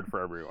 That's hard for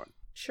everyone.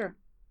 Sure.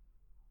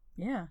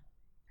 Yeah.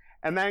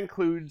 And that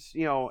includes,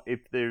 if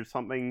there's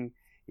something,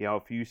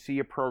 if you see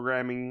a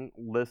programming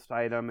list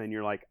item and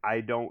you're like,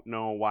 I don't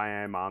know why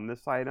I'm on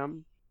this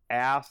item,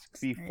 ask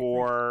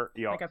before,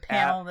 like a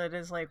panel that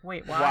is like,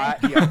 wait, why?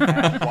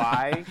 Ask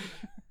why.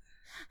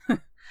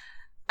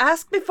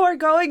 Ask before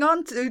going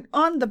on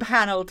the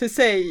panel to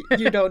say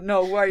you don't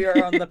know why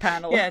you're on the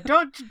panel. Yeah,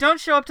 don't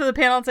show up to the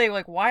panel and say,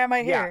 like, why am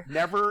I here? Yeah,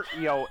 never,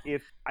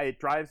 if it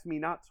drives me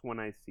nuts when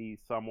I see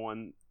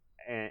someone,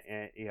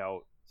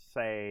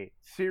 say,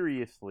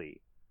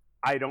 seriously,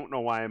 I don't know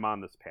why I'm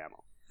on this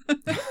panel.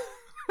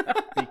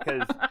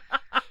 Because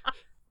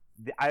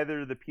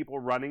either the people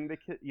running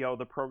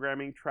the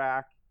programming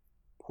track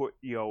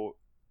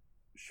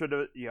should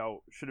have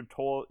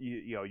told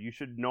you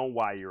should know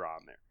why you're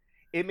on there.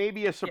 It may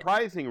be a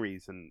surprising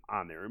reason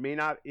on there. It may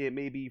not. It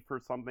may be for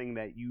something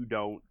that you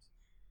don't,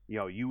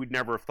 you would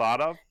never have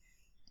thought of.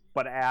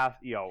 But ask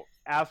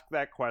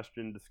that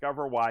question.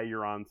 Discover why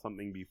you're on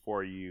something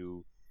before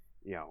you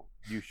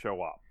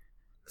show up.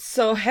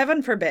 So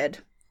heaven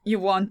forbid you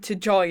want to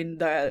join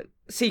the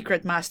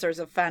Secret Masters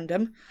of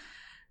Fandom.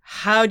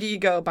 How do you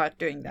go about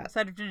doing that?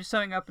 Instead of just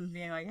showing up and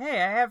being like,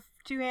 hey, I have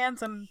 2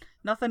 hands and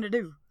nothing to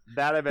do.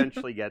 That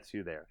eventually gets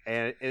you there,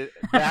 and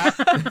that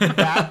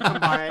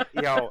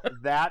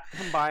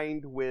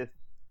combined with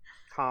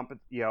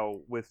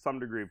with some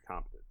degree of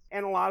competence,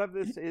 and a lot of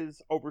this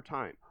is over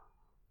time,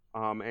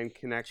 and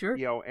connect, sure.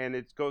 And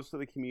it goes to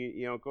the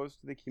community, it goes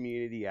to the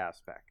community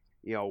aspect.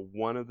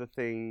 One of the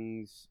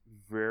things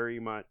very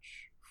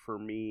much for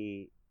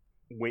me,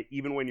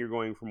 even when you're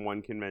going from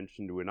one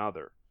convention to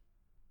another,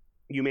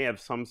 you may have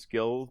some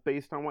skills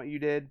based on what you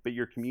did, but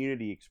your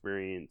community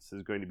experience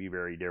is going to be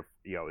very different.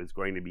 Is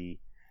going to be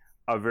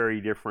a very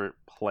different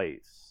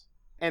place.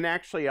 And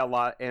actually,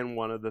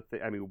 one of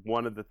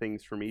the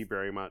things for me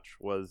very much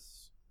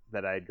was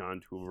that I had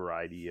gone to a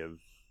variety of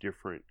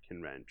different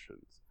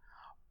conventions.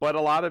 But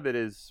a lot of it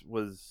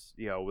was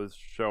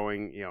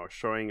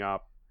showing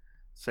up,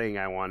 saying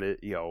I wanted,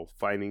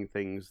 finding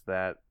things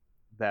that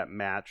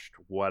matched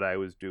what I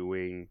was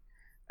doing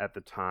at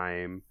the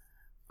time.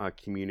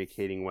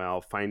 Communicating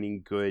well,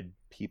 finding good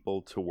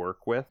people to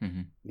work with.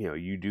 Mm-hmm.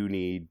 You do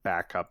need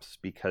backups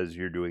because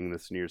you're doing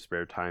this in your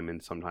spare time,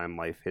 and sometimes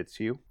life hits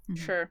you.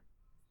 Sure.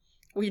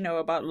 We know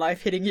about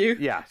life hitting you.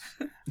 Yes.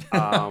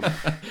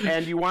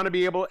 And you want to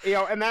be able,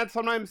 and that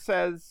sometimes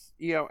says,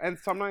 and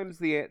sometimes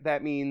that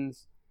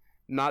means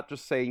not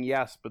just saying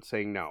yes, but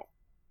saying no.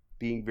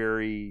 Being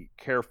very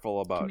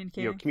careful about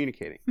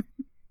communicating.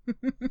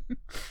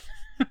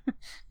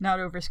 Not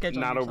overscheduling.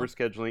 Not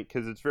overscheduling,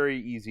 because it's very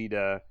easy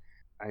to.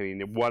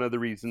 One of the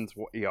reasons,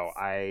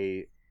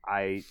 I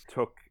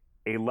took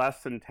a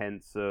less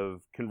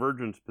intensive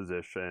convergence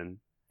position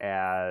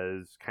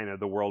as kind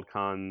of the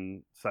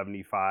Worldcon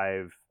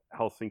 75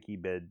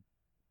 Helsinki bid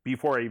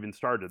before I even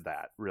started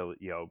that, really,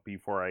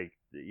 before I,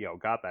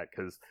 got that,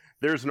 because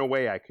there's no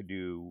way I could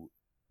do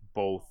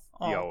both,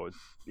 do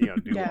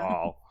Yeah.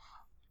 all.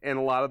 And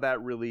a lot of that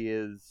really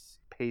is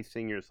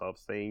pacing yourself,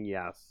 saying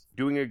yes,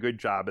 doing a good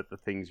job at the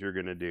things you're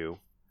going to do,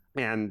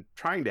 and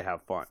trying to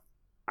have fun.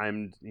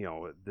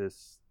 You're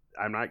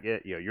not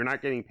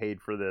getting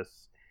paid for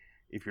this.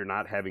 If you're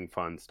not having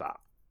fun,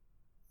 stop.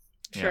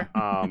 Sure.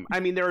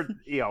 There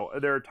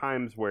are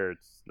times where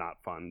it's not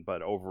fun,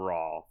 but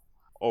overall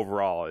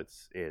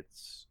it's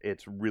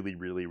really,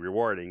 really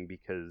rewarding,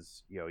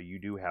 because you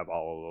do have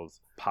all of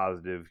those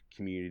positive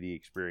community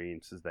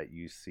experiences that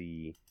you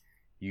see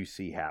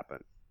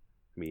happen.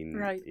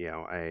 Right.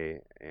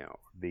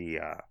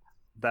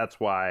 That's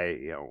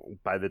why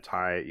by the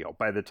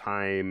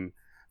time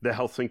the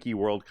Helsinki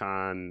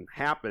Worldcon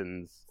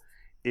happens,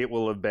 it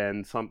will have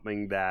been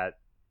something that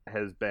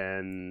has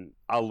been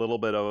a little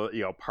bit of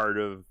part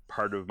of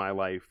my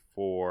life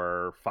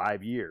for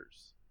 5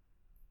 years.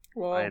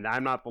 Well, and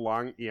I'm not the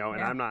long Yeah.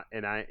 and I'm not,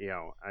 and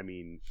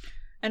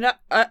and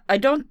I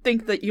don't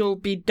think that you'll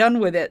be done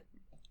with it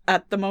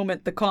at the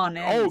moment the con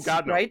ends. Oh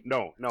God, no, right?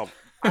 no.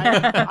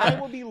 I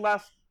will be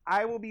less.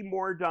 I will be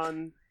more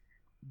done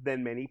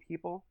than many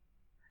people.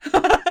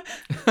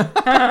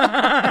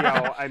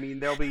 There'll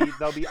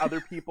be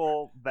other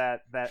people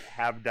that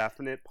have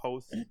definite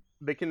posts.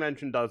 The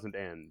convention doesn't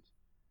end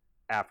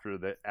after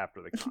the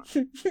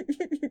con.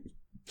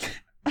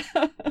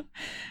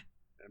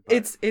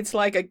 It's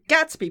like a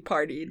Gatsby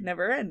party; it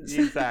never ends.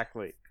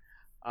 Exactly.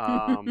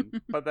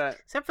 But that,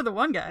 except for the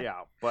one guy.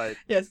 yeah, but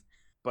Yes.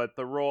 but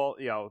the role,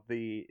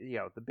 the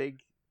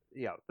big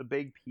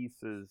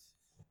pieces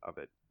of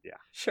it, yeah.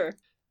 Sure.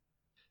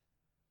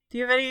 Do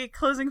you have any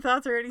closing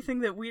thoughts or anything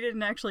that we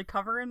didn't actually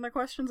cover in the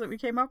questions that we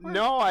came up with?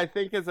 No, I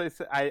think, as I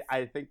said,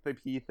 I think the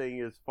key thing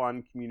is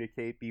fun,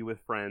 communicate, be with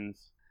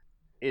friends.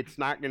 it's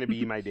not going to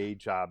be my day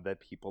job that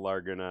people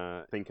are going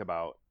to think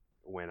about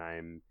when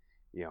I'm,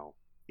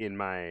 in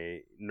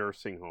my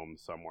nursing home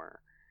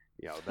somewhere.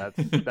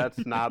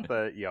 That's not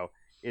the,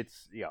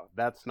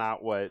 that's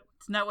not what...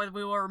 It's not what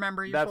we will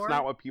remember you for? That's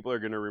not what people are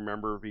going to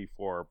remember me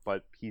for,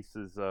 but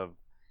pieces of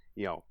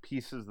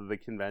the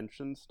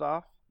convention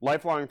stuff.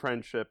 Lifelong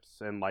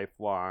friendships and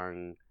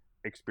lifelong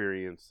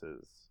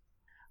experiences.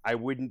 I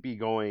wouldn't be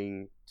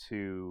going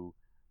to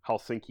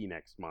Helsinki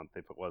next month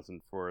if it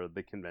wasn't for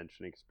the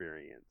convention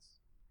experience.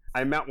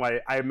 I met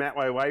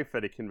my wife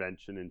at a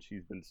convention, and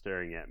she's been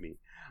staring at me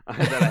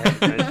that I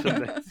haven't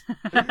mentioned this.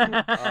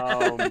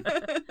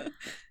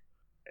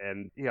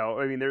 And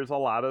there's a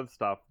lot of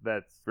stuff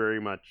that's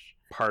very much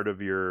part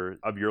of your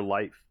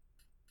life.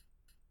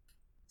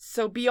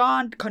 So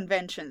beyond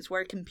conventions,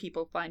 where can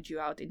people find you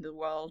out in the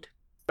world?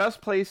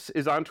 Best place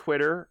is on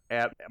Twitter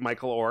at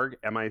MichaelOrg,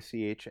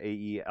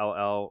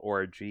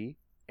 MichaelOrg.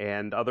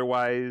 And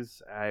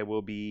otherwise, I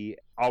will be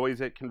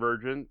always at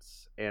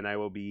Convergence, and I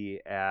will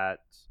be at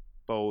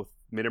both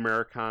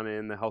Mid-Americana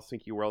and the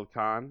Helsinki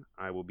Worldcon.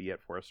 I will be at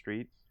 4th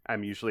Street.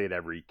 I'm usually at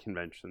every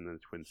convention in the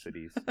Twin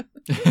Cities.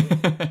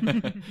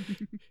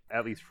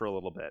 At least for a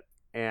little bit.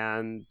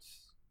 And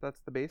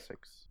that's the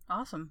basics.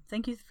 Awesome.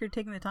 Thank you for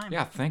taking the time.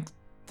 Yeah, thanks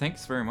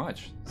very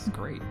much. This is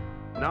great.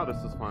 No,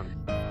 this is fun.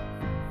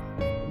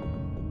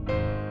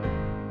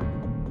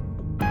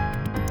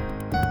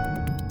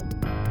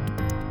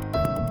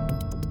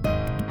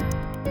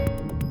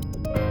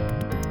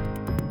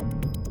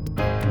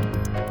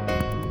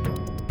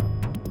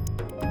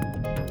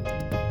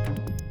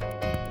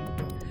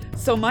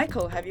 So,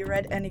 Michael, have you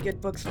read any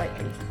good books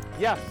lately?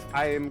 Yes,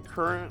 I am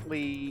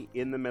currently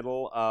in the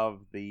middle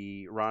of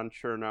the Ron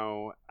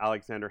Chernow,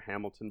 Alexander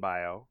Hamilton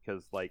bio,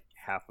 because like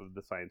half of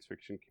the science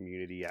fiction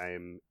community, I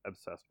am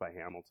obsessed by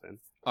Hamilton.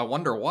 I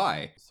wonder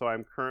why. So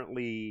I'm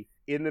currently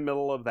in the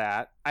middle of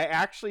that. I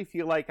actually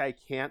feel like I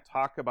can't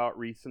talk about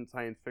recent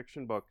science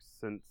fiction books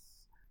since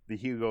the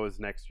Hugos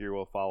next year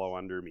will follow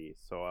under me.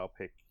 So I'll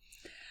pick,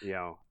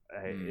 it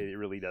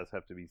really does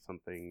have to be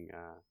something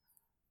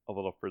a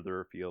little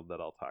further afield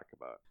that I'll talk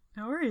about.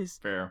 No worries.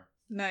 Fair.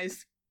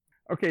 Nice.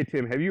 Okay,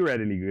 Tim, have you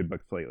read any good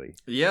books lately?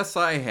 Yes,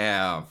 I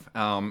have.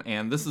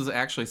 And this is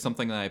actually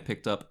something that I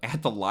picked up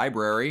at the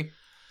library,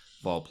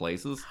 of all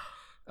places.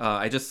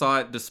 I just saw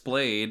it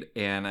displayed,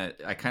 and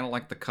I kind of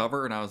liked the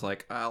cover, and I was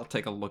like, I'll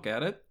take a look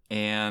at it.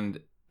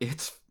 And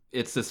it's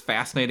this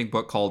fascinating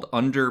book called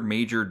Under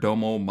Major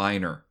Domo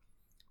Minor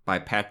by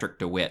Patrick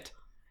DeWitt.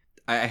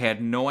 I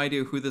had no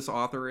idea who this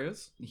author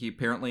is.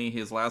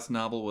 His last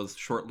novel was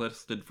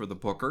shortlisted for the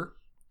Booker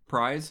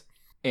Prize,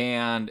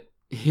 and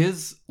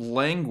his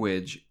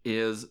language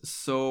is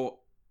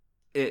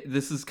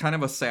this is kind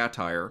of a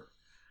satire,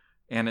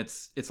 and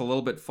it's a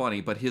little bit funny,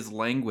 but his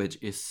language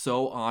is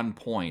so on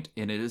point,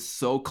 and it is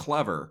so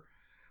clever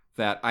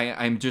that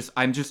I'm just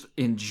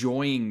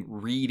enjoying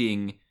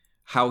reading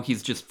how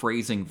he's just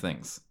phrasing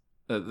things.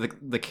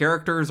 The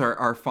characters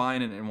are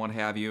fine and what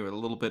have you, a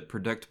little bit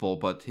predictable,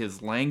 but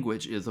his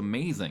language is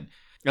amazing.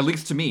 At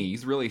least to me,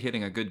 he's really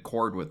hitting a good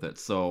chord with it.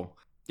 So,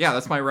 yeah,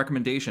 that's my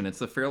recommendation.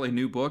 It's a fairly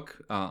new book,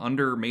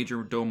 Under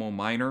Major Domo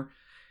Minor.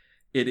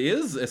 It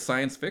is a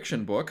science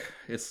fiction book.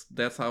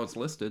 That's how it's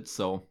listed,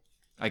 so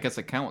I guess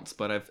it counts,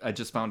 but I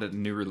just found it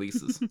in new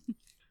releases.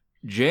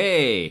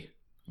 Jay,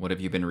 what have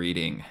you been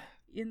reading?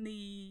 In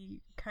the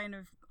kind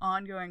of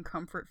ongoing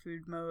comfort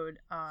food mode,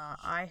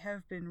 I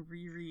have been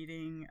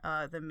rereading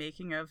The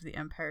Making of The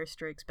Empire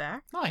Strikes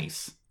Back.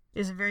 Nice.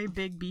 It's a very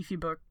big, beefy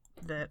book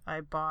that I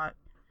bought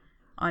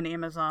on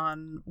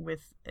Amazon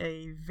with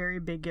a very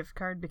big gift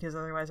card, because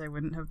otherwise I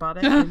wouldn't have bought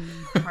it in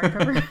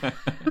hardcover.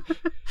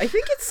 I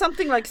think it's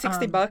something like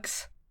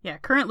 $60. Yeah,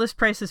 current list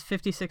price is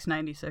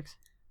 $56.96.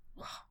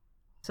 Wow.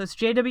 So it's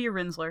J.W.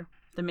 Rinsler,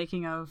 The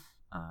Making of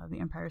The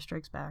Empire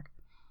Strikes Back.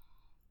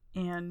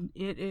 And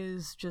it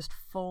is just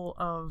full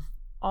of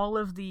all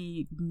of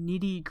the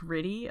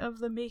nitty-gritty of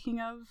the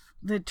making of,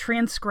 the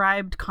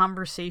transcribed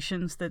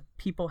conversations that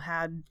people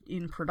had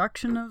in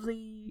production of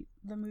the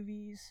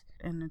movies,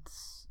 and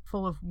it's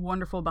full of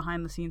wonderful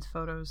behind-the-scenes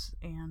photos.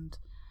 And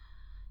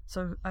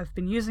so I've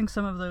been using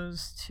some of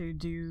those to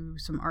do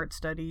some art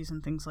studies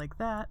and things like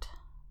that.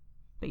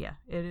 But yeah,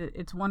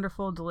 it's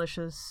wonderful,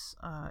 delicious,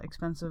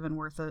 expensive, and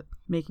worth it.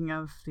 Making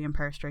of The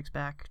Empire Strikes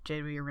Back,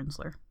 J.W.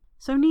 Rinsler.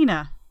 So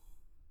Nina,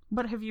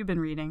 what have you been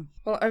reading?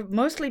 Well, I've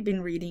mostly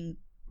been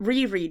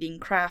rereading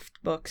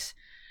craft books,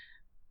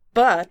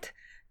 but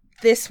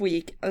this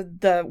week,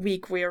 the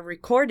week we're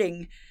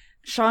recording,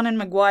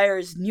 Seanan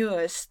McGuire's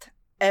newest,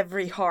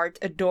 Every Heart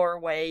a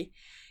Doorway,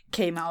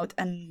 came out,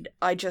 and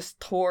I just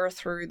tore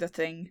through the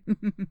thing.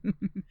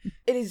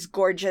 It is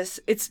gorgeous.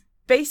 It's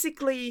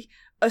basically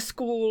a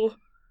school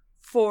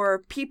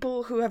for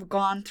people who have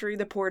gone through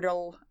the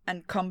portal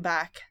and come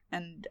back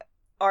and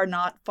are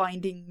not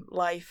finding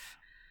life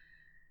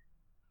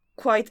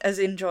quite as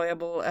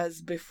enjoyable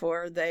as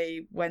before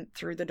they went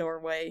through the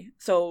doorway.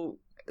 So,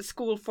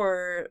 school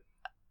for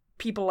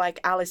people like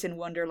Alice in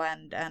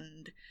Wonderland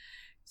and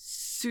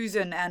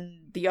Susan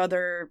and the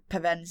other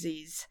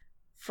Pevenzis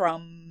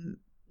from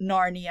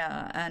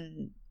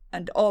Narnia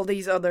and all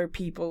these other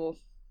people.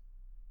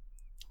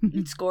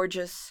 It's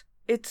gorgeous.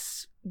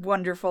 It's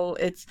wonderful.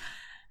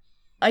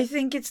 I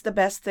think it's the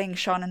best thing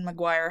Seanan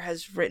McGuire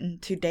has written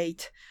to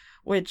date,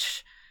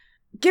 which,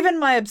 given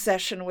my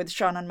obsession with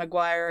Seanan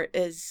McGuire,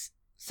 is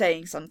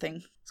saying something.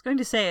 I was going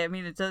to say, I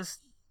mean, it does,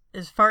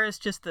 as far as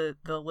just the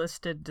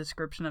listed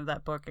description of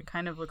that book, it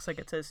kind of looks like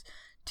it says,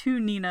 to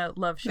Nina,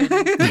 love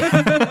shading.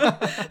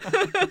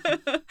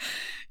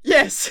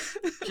 Yes.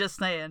 Just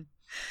saying.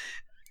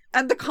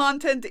 And the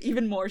content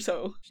even more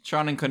so.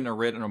 Seanan couldn't have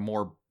written a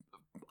more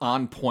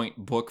on-point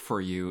book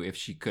for you if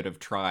she could have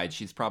tried.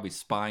 She's probably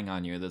spying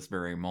on you at this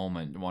very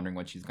moment, wondering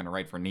what she's going to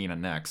write for Nina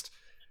next.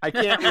 I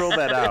can't rule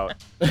that out.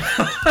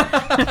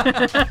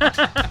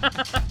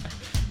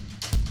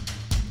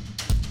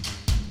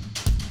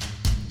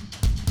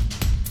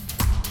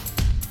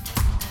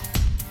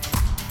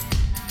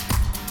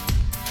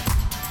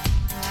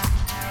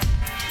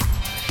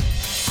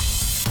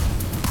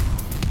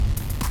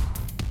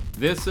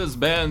 This has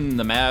been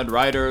the Mad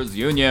Writers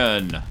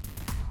Union.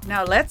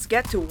 Now let's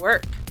get to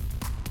work.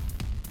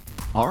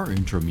 Our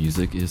intro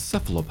music is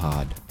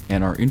Cephalopod,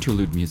 and our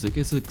interlude music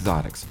is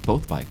Exotics,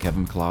 both by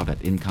Kevin MacLeod at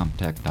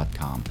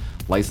Incompetech.com.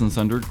 Licensed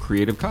under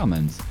Creative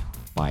Commons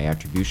by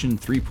Attribution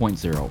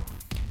 3.0.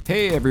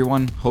 Hey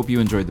everyone, hope you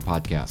enjoyed the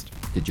podcast.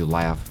 Did you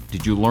laugh?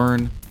 Did you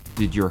learn?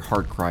 Did your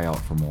heart cry out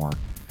for more?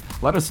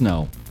 Let us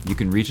know. You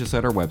can reach us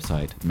at our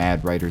website,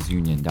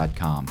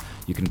 madwritersunion.com.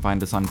 You can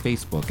find us on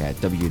Facebook at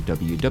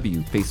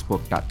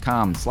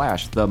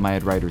www.facebook.com/The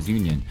Mad Writers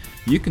Union.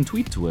 You can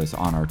tweet to us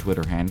on our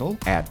Twitter handle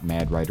at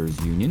Mad Writers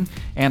Union.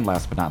 And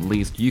last but not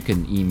least, you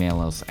can email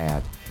us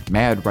at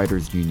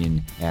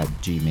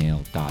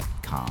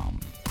madwritersunion@gmail.com.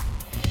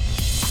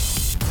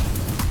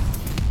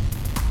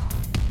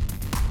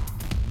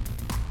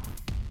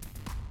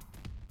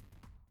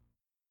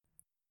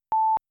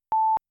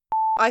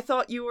 I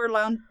thought you were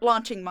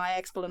launching my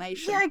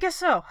explanation. Yeah, I guess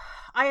so.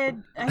 I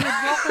had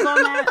waffled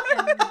on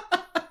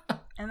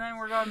that, and then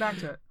we're going back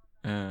to it.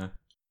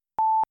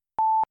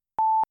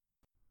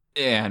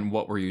 And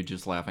what were you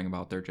just laughing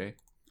about there, Jay?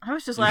 I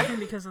was just laughing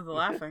because of the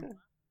laughing.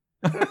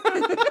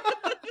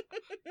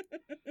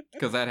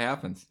 Because that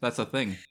happens. That's a thing.